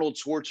 Arnold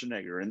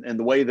Schwarzenegger and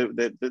the way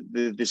that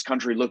this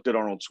country looked at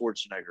Arnold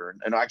Schwarzenegger,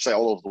 and actually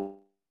all over the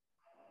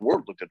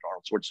world looked at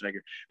Arnold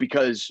Schwarzenegger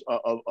because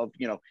of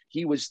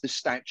he was the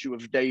statue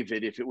of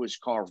David if it was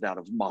carved out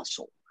of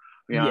muscle.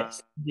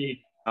 Yes.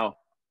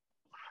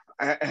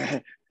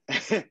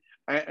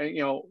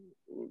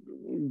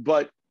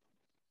 But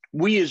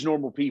we as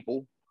normal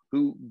people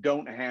who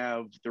don't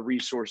have the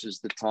resources,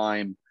 the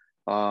time,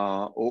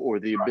 or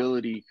the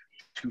ability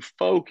to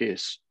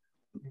focus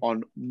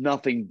on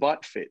nothing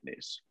but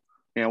fitness.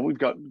 We've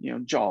got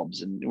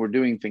jobs and we're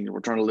doing things. We're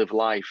trying to live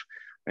life.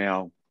 We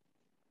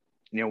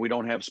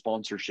don't have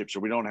sponsorships, or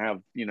we don't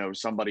have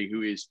somebody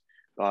who is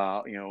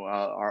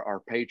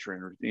our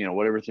patron, or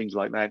whatever, things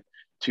like that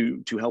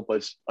to help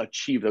us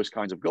achieve those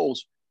kinds of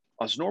goals.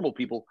 Us normal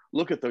people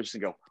look at those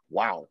and go,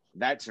 wow,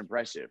 that's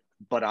impressive,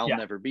 but I'll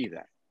never be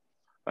that.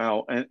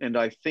 And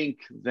I think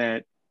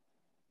that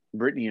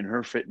Brittany and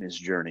her fitness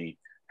journey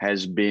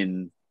has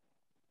been,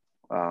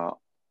 I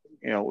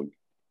know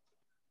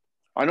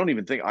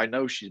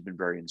she's been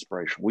very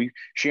inspirational.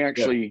 She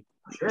actually,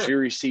 she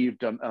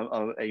received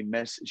a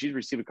message. She's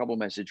received a couple of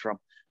messages from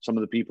some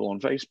of the people on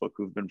Facebook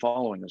who've been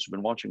following us, who've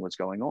been watching what's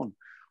going on.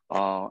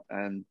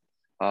 And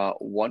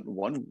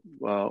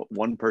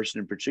one person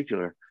in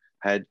particular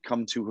had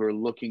come to her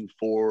looking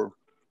for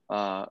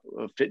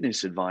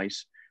fitness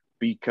advice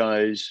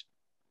because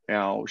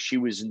she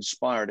was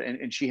inspired,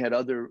 and she had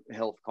other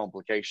health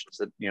complications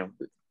that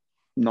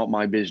not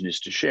my business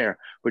to share,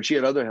 but she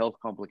had other health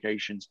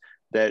complications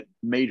that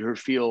made her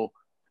feel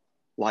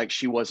like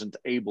she wasn't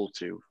able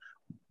to.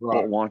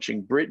 But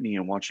watching Brittany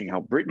and watching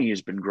how Brittany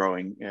has been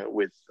growing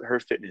with her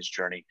fitness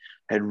journey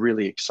had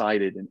really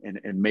excited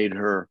and made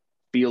her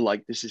feel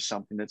like this is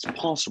something that's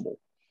possible.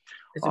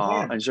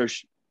 And so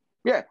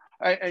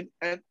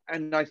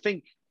and I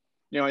think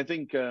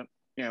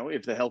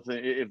if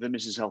the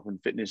Mrs. Health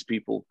and Fitness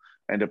people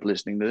end up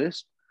listening to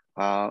this,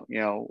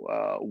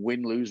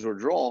 win, lose, or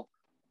draw,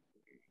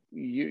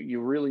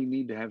 you really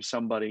need to have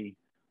somebody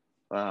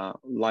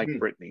like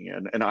Brittany.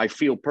 And I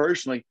feel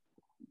personally,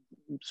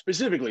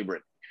 specifically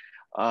Brittany,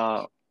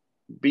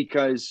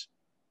 because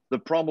the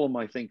problem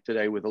I think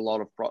today with a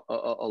lot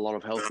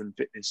of health and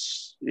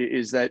fitness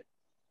is that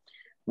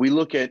we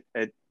look at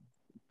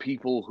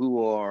people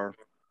who are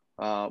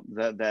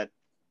that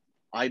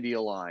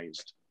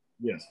idealized.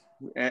 Yes.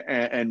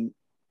 And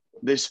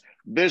this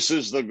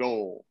is the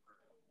goal.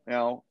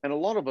 And a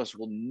lot of us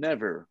will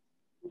never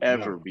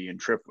ever be in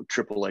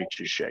Triple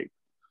H's shape.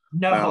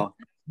 No.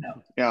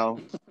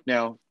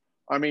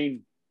 I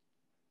mean,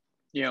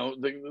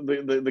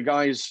 the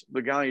guy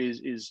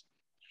is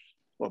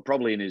well,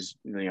 probably in his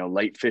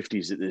late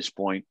 50s at this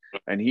point,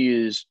 and he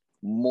is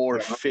more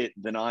fit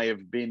than I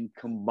have been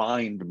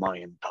combined my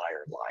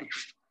entire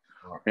life.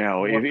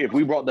 If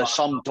we brought the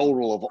sum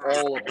total of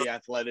all of the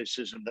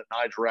athleticism that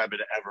Nigel Rabid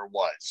ever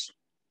was.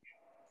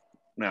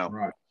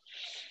 Right.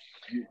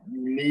 You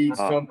need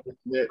something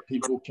that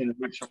people can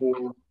reach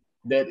for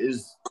that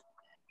is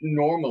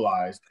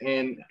normalized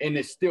and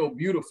it's still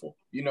beautiful.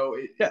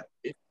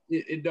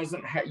 It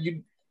doesn't have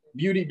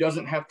beauty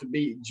doesn't have to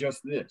be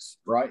just this,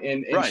 right?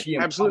 And she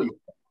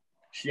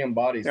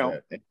embodies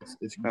that.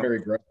 It's very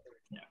great.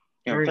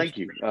 Thank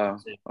you.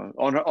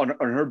 On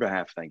her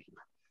behalf, thank you.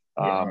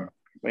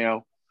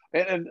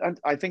 And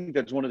I think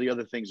that's one of the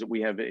other things that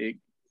we have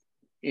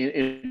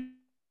in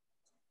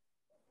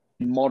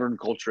modern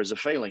culture as a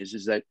failing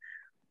is that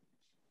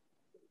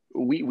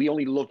we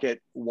only look at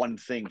one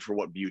thing for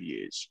what beauty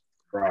is.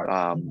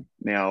 Right.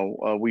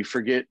 We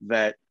forget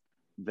that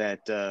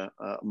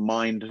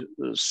mind,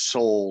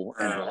 soul,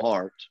 and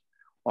heart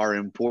are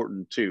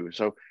important too.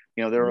 So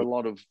there are a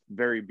lot of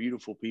very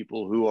beautiful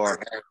people who are,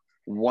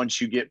 once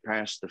you get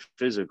past the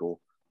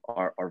physical,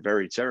 are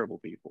very terrible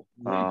people.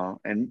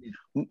 And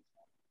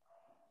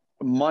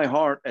my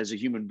heart as a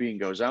human being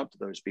goes out to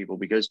those people,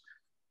 because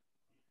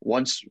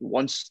once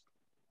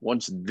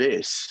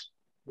this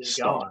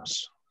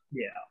stops,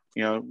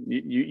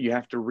 you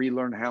have to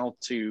relearn how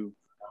to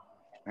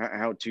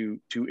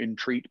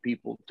entreat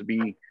people to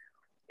be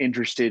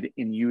interested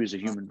in you as a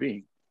human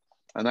being.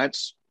 And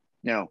that's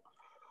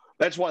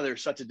why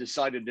there's such a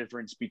decided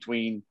difference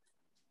between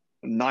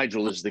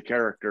Nigel as the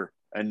character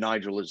and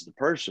Nigel as the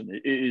person.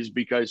 It is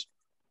because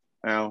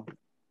I've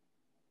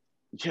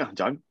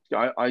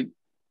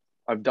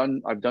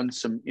done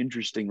some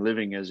interesting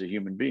living as a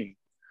human being,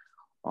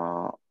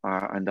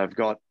 and I've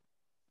got,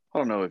 I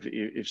don't know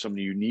if some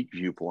unique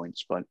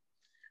viewpoints, but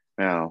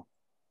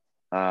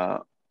I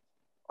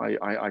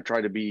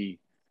try to be,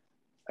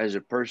 as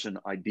a person,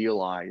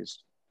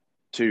 idealized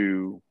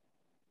to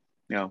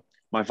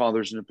my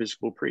father's an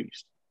Episcopal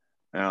priest.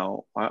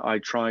 Now, I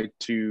try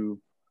to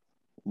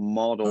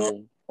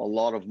model a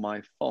lot of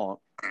my thought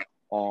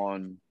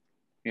on,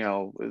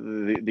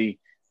 the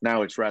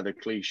now it's rather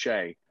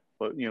cliche,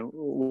 but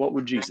what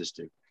would Jesus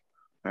do?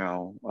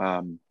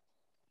 And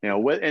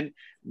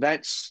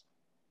that's,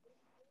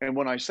 and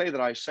when I say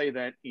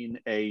that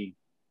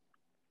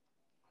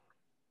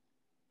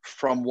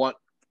from what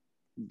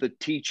the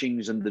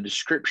teachings and the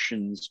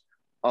descriptions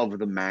of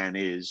the man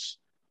is,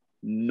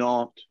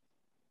 not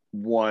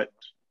what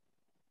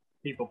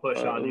people push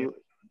on you.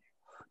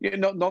 Yeah,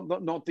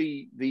 not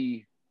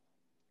the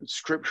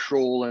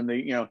scriptural and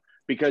the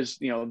because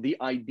the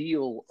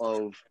ideal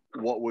of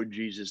what would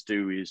Jesus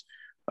do is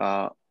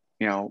it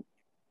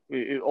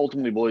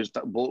ultimately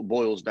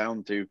boils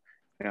down to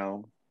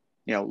love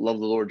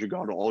the Lord your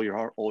God with all your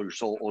heart, all your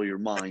soul, all your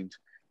mind.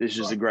 This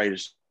is the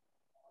greatest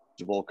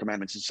of all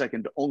commandments, and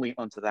second only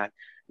unto that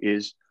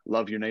is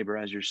love your neighbor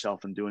as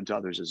yourself, and do unto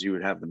others as you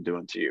would have them do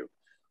unto you.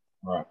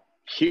 Right.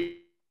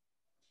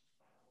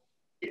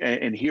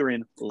 And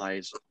herein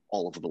lies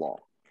all of the law.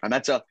 And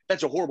that's a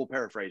horrible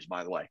paraphrase,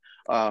 by the way.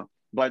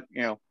 But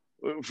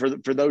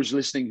for those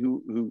listening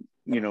who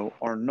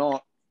are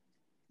not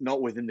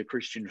within the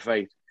Christian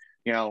faith,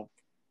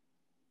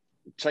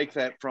 take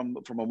that from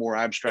a more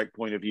abstract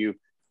point of view.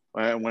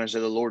 When I say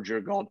the Lord your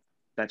God,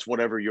 that's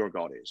whatever your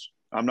God is.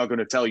 I'm not going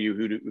to tell you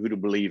who to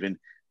believe in.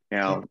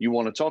 You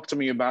want to talk to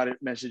me about it,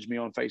 message me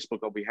on Facebook.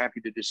 I'll be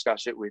happy to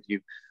discuss it with you.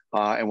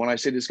 And when I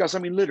say discuss, I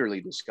mean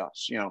literally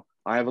discuss.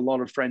 I have a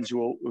lot of friends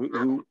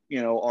who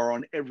are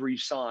on every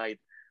side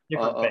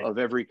of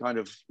every kind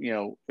of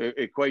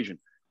equation.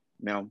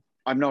 Now,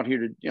 I'm not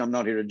here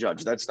to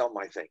judge. That's not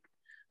my thing.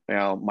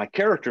 My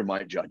character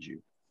might judge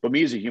you, but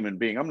me as a human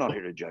being, I'm not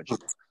here to judge you.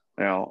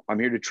 I'm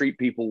here to treat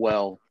people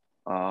well,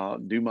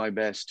 do my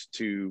best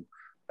to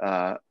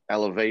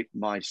elevate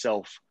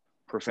myself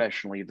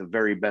professionally the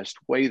very best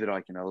way that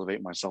I can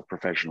elevate myself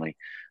professionally,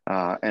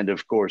 and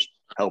of course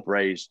help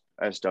raise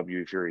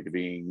SW Fury to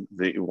being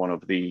one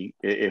of the,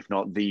 if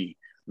not the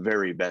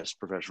very best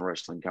professional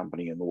wrestling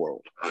company in the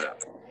world.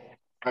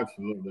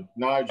 Absolutely.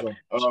 Nigel,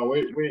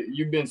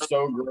 you've been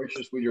so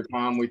gracious with your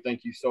time. We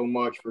thank you so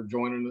much for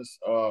joining us.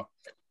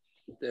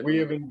 We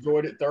have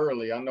enjoyed it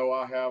thoroughly. I know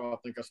I have. I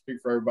think I speak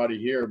for everybody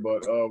here,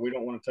 but we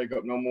don't want to take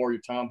up no more of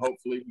your time.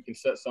 Hopefully we can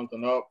set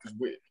something up,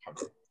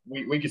 because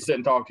we can sit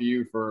and talk to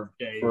you for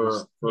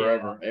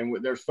forever. Yeah. And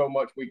there's so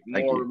much we can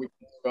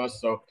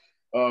discuss. So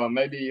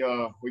maybe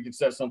we can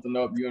set something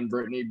up, you and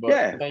Brittany.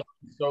 But thank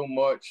you so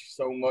much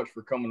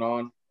for coming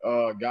on.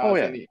 Guys,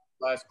 any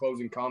last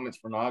closing comments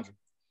for Nigel?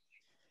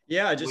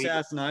 Yeah, I just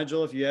asked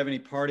Nigel if you have any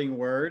parting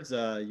words.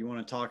 You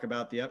want to talk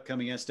about the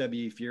upcoming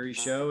SW Fury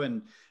show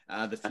and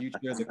the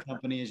future of the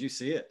company as you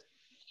see it.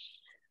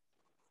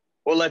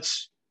 Well,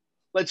 let's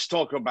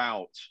talk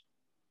about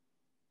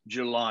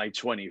July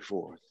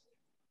 24th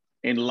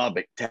in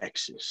Lubbock,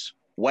 Texas,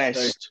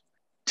 West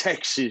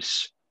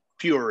Texas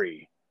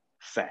Fury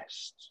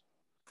Fest.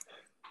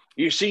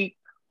 You see,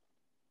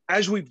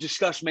 as we've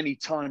discussed many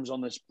times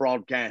on this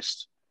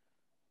broadcast,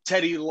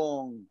 Teddy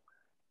Long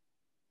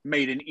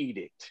made an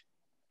edict.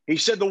 He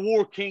said the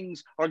War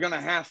Kings are going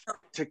to have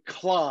to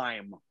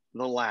climb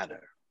the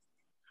ladder.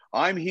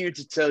 I'm here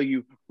to tell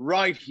you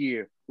right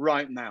here,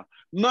 right now,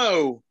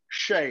 no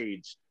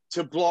shades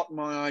to block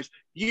my eyes.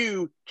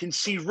 You can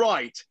see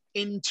right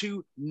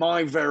into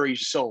my very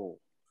soul.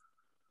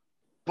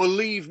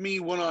 Believe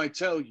me when I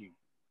tell you,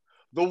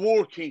 the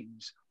War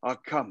Kings are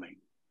coming.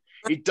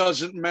 It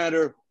doesn't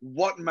matter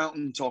what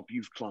mountaintop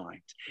you've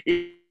climbed.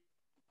 It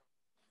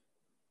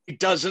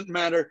doesn't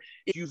matter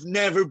if you've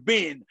never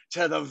been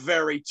to the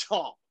very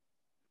top.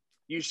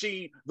 You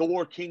see, the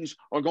War Kings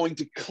are going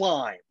to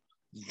climb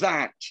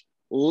that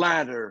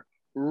ladder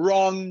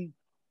rung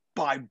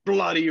by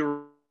bloody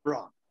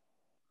rung.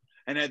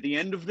 And at the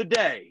end of the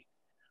day,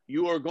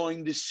 you are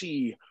going to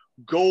see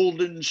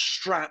golden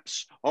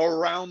straps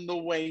around the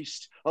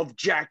waist of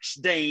Jax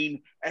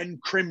Dane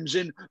and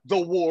Crimson, the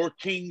War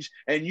Kings,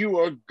 and you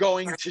are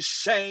going to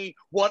say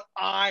what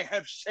I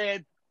have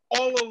said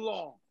all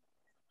along.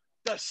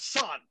 The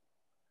sun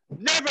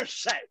never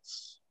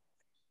sets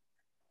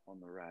on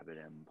the Rabid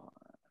Empire.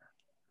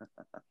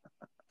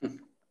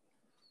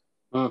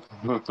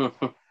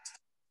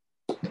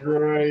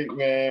 Great,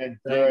 man.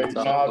 Great.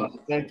 Nigel,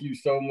 thank you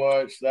so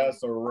much.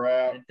 That's a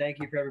wrap. And thank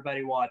you for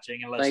everybody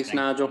watching and listening. Thanks,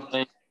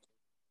 Nigel.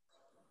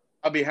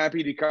 I'll be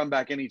happy to come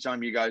back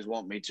anytime you guys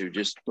want me to.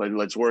 Just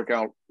let's work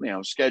out,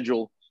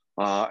 schedule.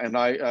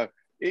 And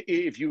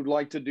if you'd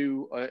like to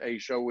do a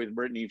show with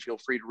Brittany, feel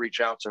free to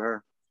reach out to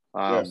her.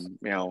 Yes.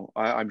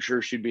 I'm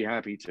sure she'd be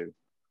happy to.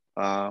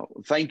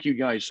 Thank you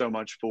guys so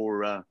much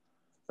for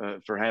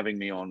having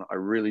me on. I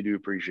really do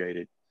appreciate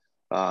it.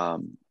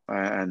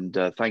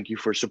 And thank you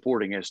for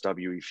supporting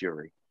SWE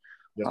Fury.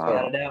 With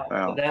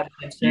that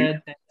being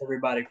said, thanks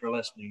everybody for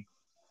listening.